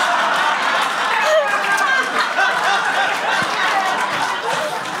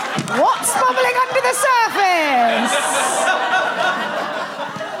 What's bubbling under the surface?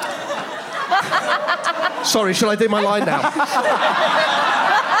 Sorry, shall I do my line now?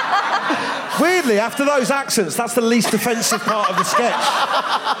 Weirdly, after those accents, that's the least offensive part of the sketch.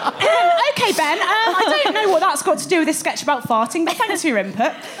 Okay, Ben, I don't know what that's got to do with this sketch about farting, but thanks for your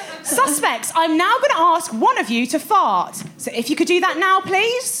input. Suspects, I'm now going to ask one of you to fart. So if you could do that now,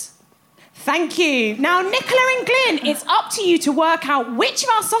 please. Thank you. Now, Nicola and Glyn, it's up to you to work out which of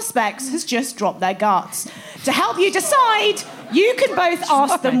our suspects has just dropped their guts. To help you decide, you can both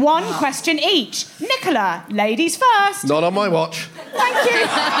ask them one question each. Nicola, ladies first. Not on my watch. Thank you.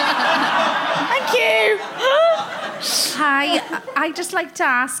 Thank you. Hi, I'd just like to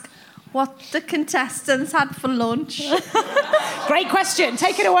ask what the contestants had for lunch. Great question.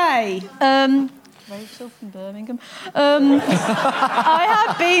 Take it away. Rachel from Birmingham. I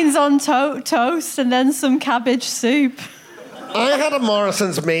had beans on toast and then some cabbage soup. I had a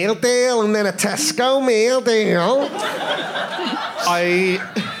Morrison's meal deal and then a Tesco meal deal. I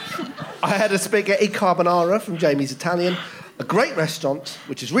had a spaghetti carbonara from Jamie's Italian, a great restaurant,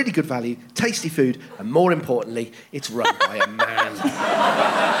 which is really good value, tasty food, and more importantly, it's run by a man.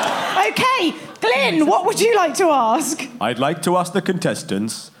 Okay, Glyn, what would you like to ask? I'd like to ask the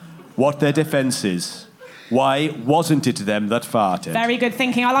contestants what their defence is. Why wasn't it them that farted? Very good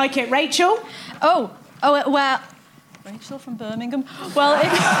thinking. I like it. Rachel? Well... Rachel from Birmingham. Well,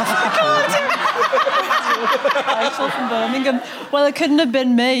 Rachel from Birmingham. Well, it couldn't have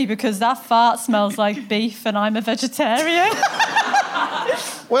been me because that fart smells like beef and I'm a vegetarian.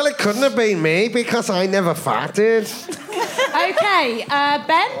 Well, it couldn't have been me because I never farted. Okay,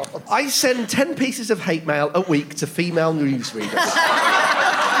 Ben? I send 10 pieces of hate mail a week to female newsreaders.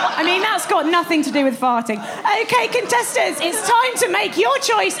 I mean, that's got nothing to do with farting. OK, contestants, it's time to make your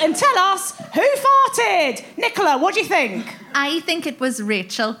choice and tell us who farted. Nicola, what do you think? I think it was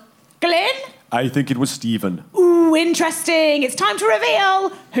Rachel. Glyn? I think it was Stephen. Ooh, interesting. It's time to reveal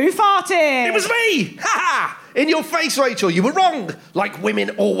who farted. It was me! Ha ha! In your face, Rachel, you were wrong, like women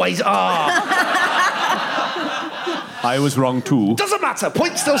always are. I was wrong too. Doesn't matter,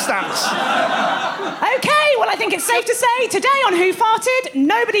 point still stands. OK, well, I think it's safe to say today on Who Farted,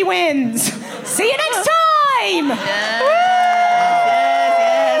 nobody wins. See you next time!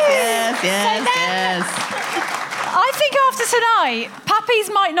 Yes. I think after tonight,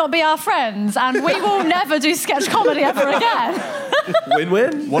 Pappies might not be our friends, and we will never do sketch comedy ever again.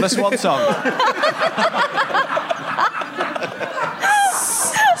 Win-win. What a swan song.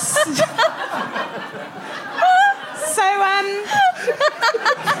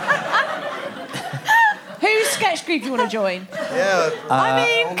 Whose sketch group do you want to join? Yeah. I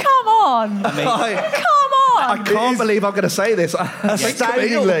mean, come on. Come on. I can't believe I'm going to say this.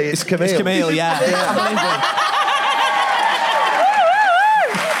 Astoundingly, it's Camille. It's Camille, yeah.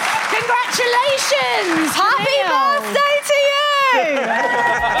 Congratulations! Happy birthday to you!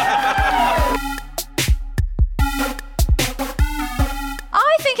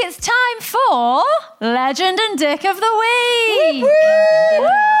 I think it's time for Legend and Dick of the Week. Woo!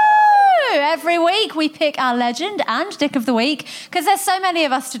 Every week we pick our Legend and Dick of the Week. Because there's so many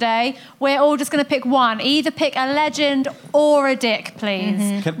of us today, we're all just going to pick one. Either pick a Legend or a Dick, please.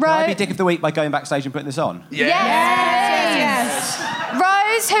 Mm-hmm. Can I be Dick of the Week by going backstage and putting this on? Yes.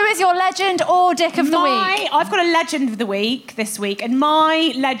 Rose, who is your Legend or Dick of the Week? I've got a Legend of the Week this week, and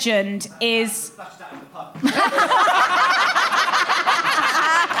my Legend is...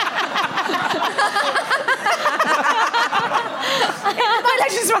 My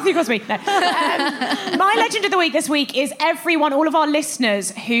Legend is Matthew Cosby. No. My Legend of the Week this week is everyone, all of our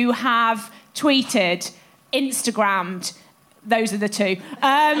listeners who have tweeted, Instagrammed, those are the two,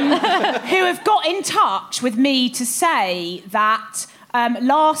 who have got in touch with me to say that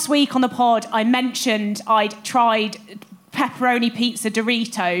last week on the pod I mentioned I'd tried pepperoni pizza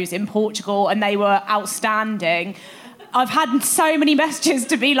Doritos in Portugal and they were outstanding. I've had so many messages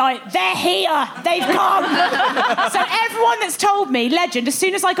to be like, they're here, they've come. So everyone that's told me, Legend, as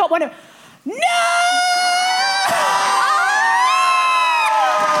soon as I got one of... No!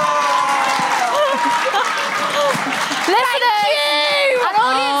 Listeners, an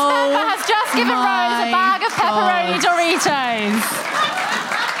audience member has just given Rose a bag of pepperoni Doritos.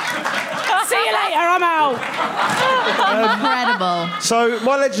 See you later, I'm out. Incredible. So,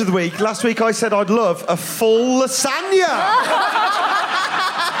 my Legend of the Week, last week I said I'd love a full lasagna.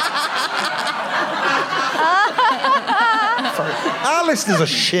 Our listeners are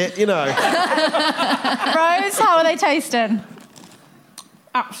shit, you know. Rose, how are they tasting?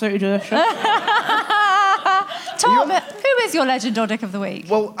 Absolutely delicious. Tom, who is your Legend or Dick of the Week?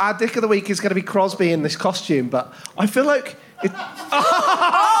 Well, our Dick of the Week is going to be Crosby in this costume, but I feel like... He's come out.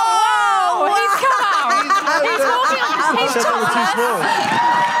 He's walking. He's too small.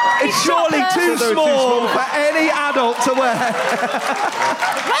 It's surely too small for any adult to wear. Where's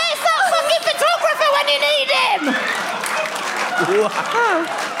that fucking photographer when you need him?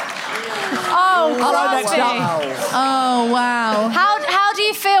 Oh, Hello, next Crosby. up. Oh, wow. How do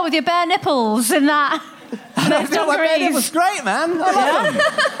you feel with your bare nipples in that? It was great, man. I love them.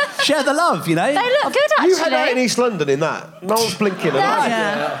 Share the love, you know. They look good, actually. You had out in East London in that. No one's blinking an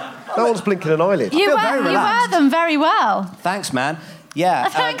eyelid. No one's blinking an eyelid. You wear them very well. Thanks, man. Yeah.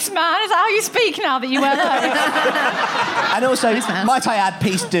 Thanks, man. Is that how you speak now that you wear those? And also, might I add,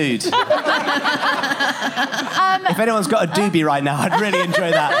 peace, dude. If anyone's got a doobie right now, I'd really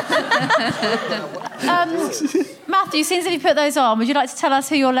enjoy that. Matthew, since you put those on, would you like to tell us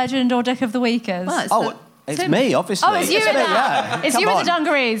who your Legend or Dick of the Week is? It's me, obviously. Oh, it's you in that. Yeah. It's you in the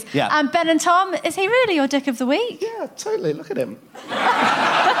dungarees. Yeah. And Ben and Tom, is he really your Dick of the Week? Yeah, totally. Look at him.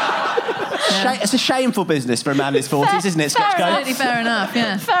 It's a shameful business for a man in his 40s, isn't it, Sketch Absolutely fair enough,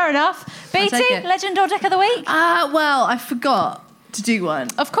 yeah. Fair enough. BT, Legend or Dick of the Week? Well, I forgot to do one.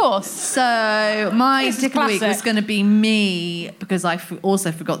 Of course. So my Dick of the Week was going to be me because I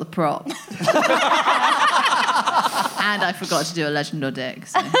also forgot the prop. And I forgot to do a Legend or Dick.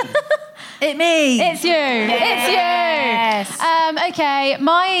 So. Me. It's you. Yes. It's you. Okay,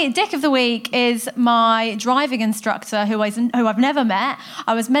 my Dick of the Week is my driving instructor who I've never met.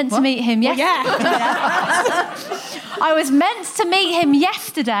 I was meant to meet him yesterday. I was meant to meet him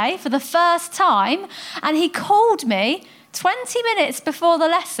yesterday for the first time, and he called me 20 minutes before the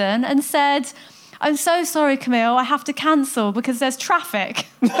lesson and said, I'm so sorry, Camille, I have to cancel because there's traffic.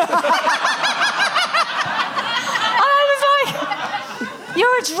 And I was like,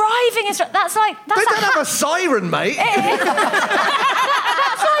 you're a driving instructor. That's they don't have a siren, mate. That's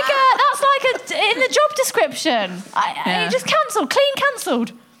like in the job description. I just cancelled, clean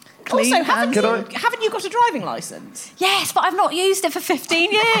cancelled. Also, haven't you got a driving licence? Yes, but I've not used it for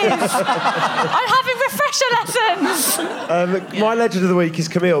 15 years. I'm having refresher lessons. My legend of the week is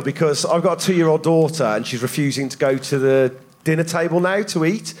Camille, because I've got a 2-year-old daughter and she's refusing to go to the dinner table now to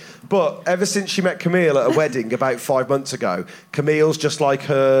eat. But ever since she met Camille at a wedding about 5 months ago, Camille's just like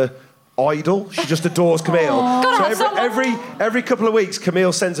her idol. She just adores Camille. So every couple of weeks,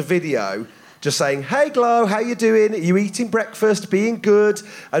 Camille sends a video just saying, "Hey, Glo, how you doing? Are you eating breakfast? Being good?"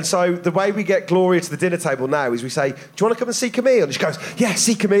 And so the way we get Gloria to the dinner table now is we say, "Do you want to come and see Camille?" And she goes, "Yeah,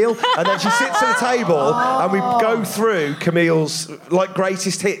 see Camille." And then she sits at the table and we go through Camille's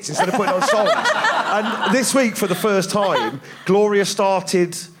greatest hits instead of putting on songs. And this week, for the first time, Gloria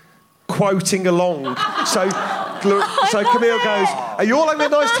started quoting along. So Camille goes, "Are you all having a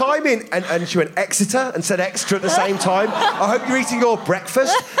nice time in?" And she went Exeter and said extra at the same time. "I hope you're eating your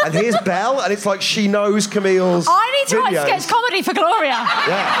breakfast." And here's Belle, and it's like she knows Camille's I need to videos. write sketch comedy for Gloria.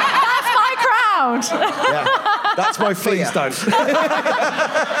 Yeah. That's my crowd. Yeah. That's my fear. Please don't.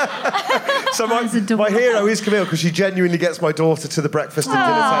 So my hero is Camille, because she genuinely gets my daughter to the breakfast and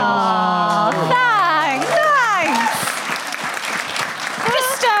dinner tables. Thanks.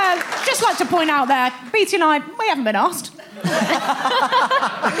 Just like to point out there, BT and I, we haven't been asked.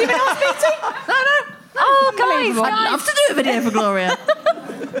 Have you been asked, BT? No. Oh, guys. I'd love to do a video for Gloria.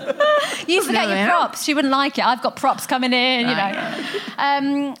 You forget your props. She wouldn't like it. I've got props coming in, you know.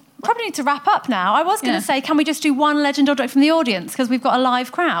 Probably need to wrap up now. I was going to say, can we just do one legend or joke from the audience, because we've got a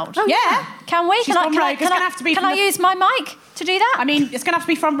live crowd? Oh, yeah. Can we? She's gone rogue. It's going to have to be. Can I use my mic to do that? I mean, it's going to have to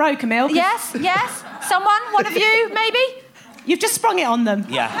be front row, Camille. Yes. Someone, one of you, maybe. You've just sprung it on them.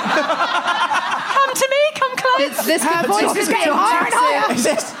 Yeah. Come to me. Come close. This voice is getting higher and higher. Is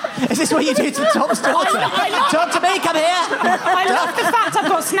this what you do to Tom's daughter? Tom, to me, come here. I love the fact I've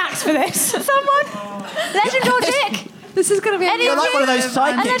got snacks for this. Someone. Legend or dick? This is going to be... You're like one of those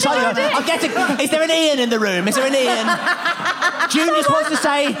psychics. I'm getting... Is there an Ian in the room? Is there an Ian? June just wants to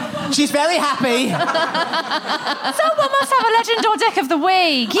say she's very happy. Someone must have a legend or dick of the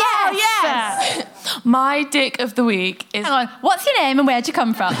week. Yes. My dick of the week is... Hang on. What's your name and where'd you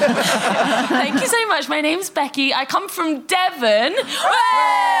come from? Thank you so much. My name's Becky. I come from Devon.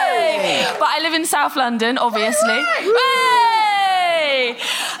 Hey! But I live in South London, obviously. Hey!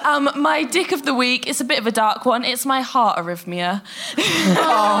 My dick of the week is a bit of a dark one. It's my heart arrhythmia.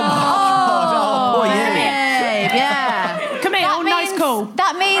 Oh, yeah. Yeah. Camille, nice call.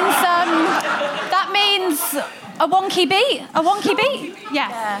 That means a wonky beat. A wonky beat?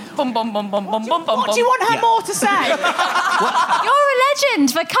 Yeah. Bum, bum, bum, bum, bum, bum, bum. What do you want her more to say? You're a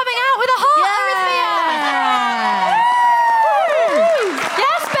legend for coming out with a heart arrhythmia.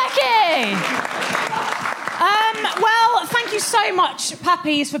 Yes, Becky. Well, thank you so much,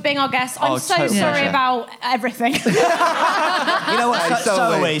 Pappies, for being our guest. I'm so total sorry pleasure. about everything. You know what? So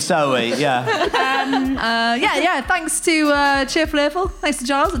are we. Yeah. Yeah. Thanks to Cheerful Earful. Thanks to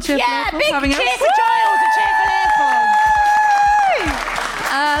Giles at Cheerful Earful big for having cheer us. for Giles at Cheerful Earful.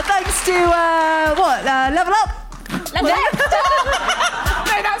 Thanks to Level Up. No,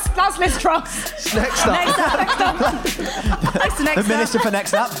 that's Liz Truss. Next up. Thanks to Next The Minister Up. for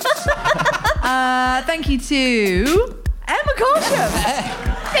Next Up. Thank you to Emma Caution.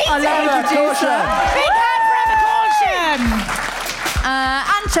 Our lovely producer. Big hand for Emma Caution.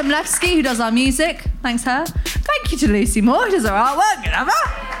 And Chemlevsky, who does our music. Thanks, her. Thank you to Lucy Moore, who does our artwork. Good, Emma.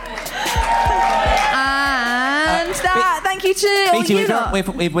 And thank you to all BT, you lot.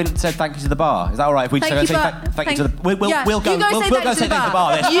 we've said thank you to the bar. Is that all right? If we Thank say you thank you to the... We'll go say say thank you to the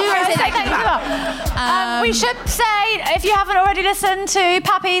bar. You guys say thank you to the bar. We should say, if you haven't already listened to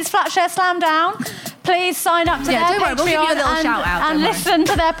Pappy's Flatshare Slam Down, please sign up to their don't worry, Patreon we'll give you a little and, shout out, and don't worry. listen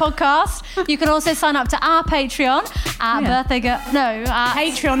to their podcast. You can also sign up to our Patreon at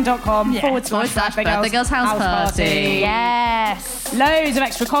Patreon.com/Birthday Girls House Party. Yes. Loads of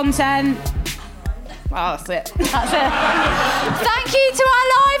extra content. Oh, that's it. That's it. Thank you to our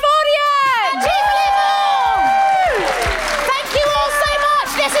live audience. Thank you all so much.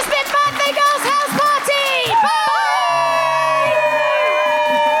 This has been Birthday Girls House Party.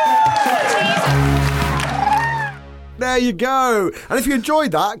 There you go. And if you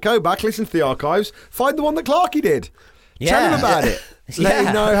enjoyed that, go back, listen to the archives, find the one that Clarky did. Tell him about it. Let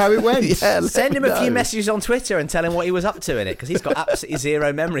him know how it went. Send him a few messages on Twitter and tell him what he was up to in it, because he's got absolutely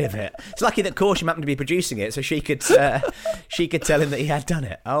zero memory of it. It's lucky that Corsham happened to be producing it, so she could tell him that he had done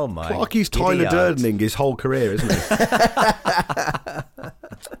it. Oh my! Clarky's Tyler Durdening his whole career, isn't he?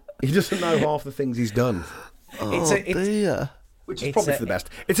 He doesn't know half the things he's done. Which is probably for the best.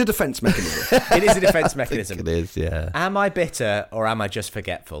 It's a defence mechanism. It is a defence mechanism. It is, yeah. Am I bitter or am I just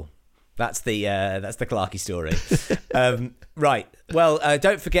forgetful? That's the Clarky story. Right. Well,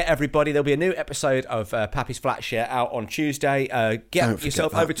 don't forget, everybody. There'll be a new episode of Pappy's Flatshare out on Tuesday. Get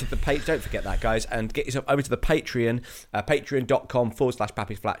yourself over to the page. Don't forget that, guys, and get yourself over to the Patreon,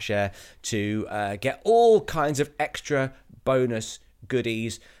 patreon.com/Pappy's Flatshare to get all kinds of extra bonus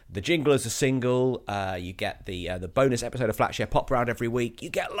goodies. The jingle is a single. You get the bonus episode of Flatshare pop around every week. You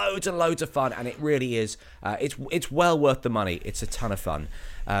get loads and loads of fun, and it really is. It's well worth the money. It's a ton of fun.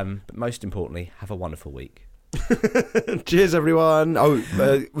 But most importantly, have a wonderful week. Cheers, everyone.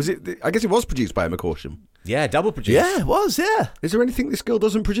 Was it? I guess it was produced by Emma Corsham. Yeah, double produced. Yeah, it was. Yeah. Is there anything this girl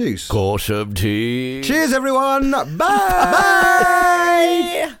doesn't produce? Corsham tea. Cheers, everyone. Bye. Bye.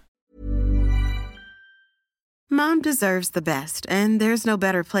 Mom deserves the best, and there's no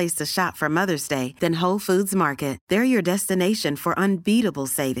better place to shop for Mother's Day than Whole Foods Market. They're your destination for unbeatable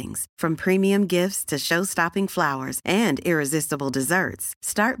savings, from premium gifts to show-stopping flowers and irresistible desserts.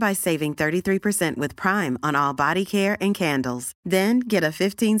 Start by saving 33% with Prime on all body care and candles. Then get a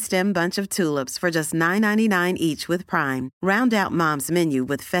 15-stem bunch of tulips for just $9.99 each with Prime. Round out Mom's menu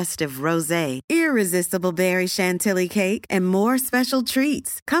with festive rosé, irresistible berry chantilly cake, and more special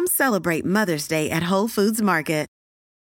treats. Come celebrate Mother's Day at Whole Foods Market.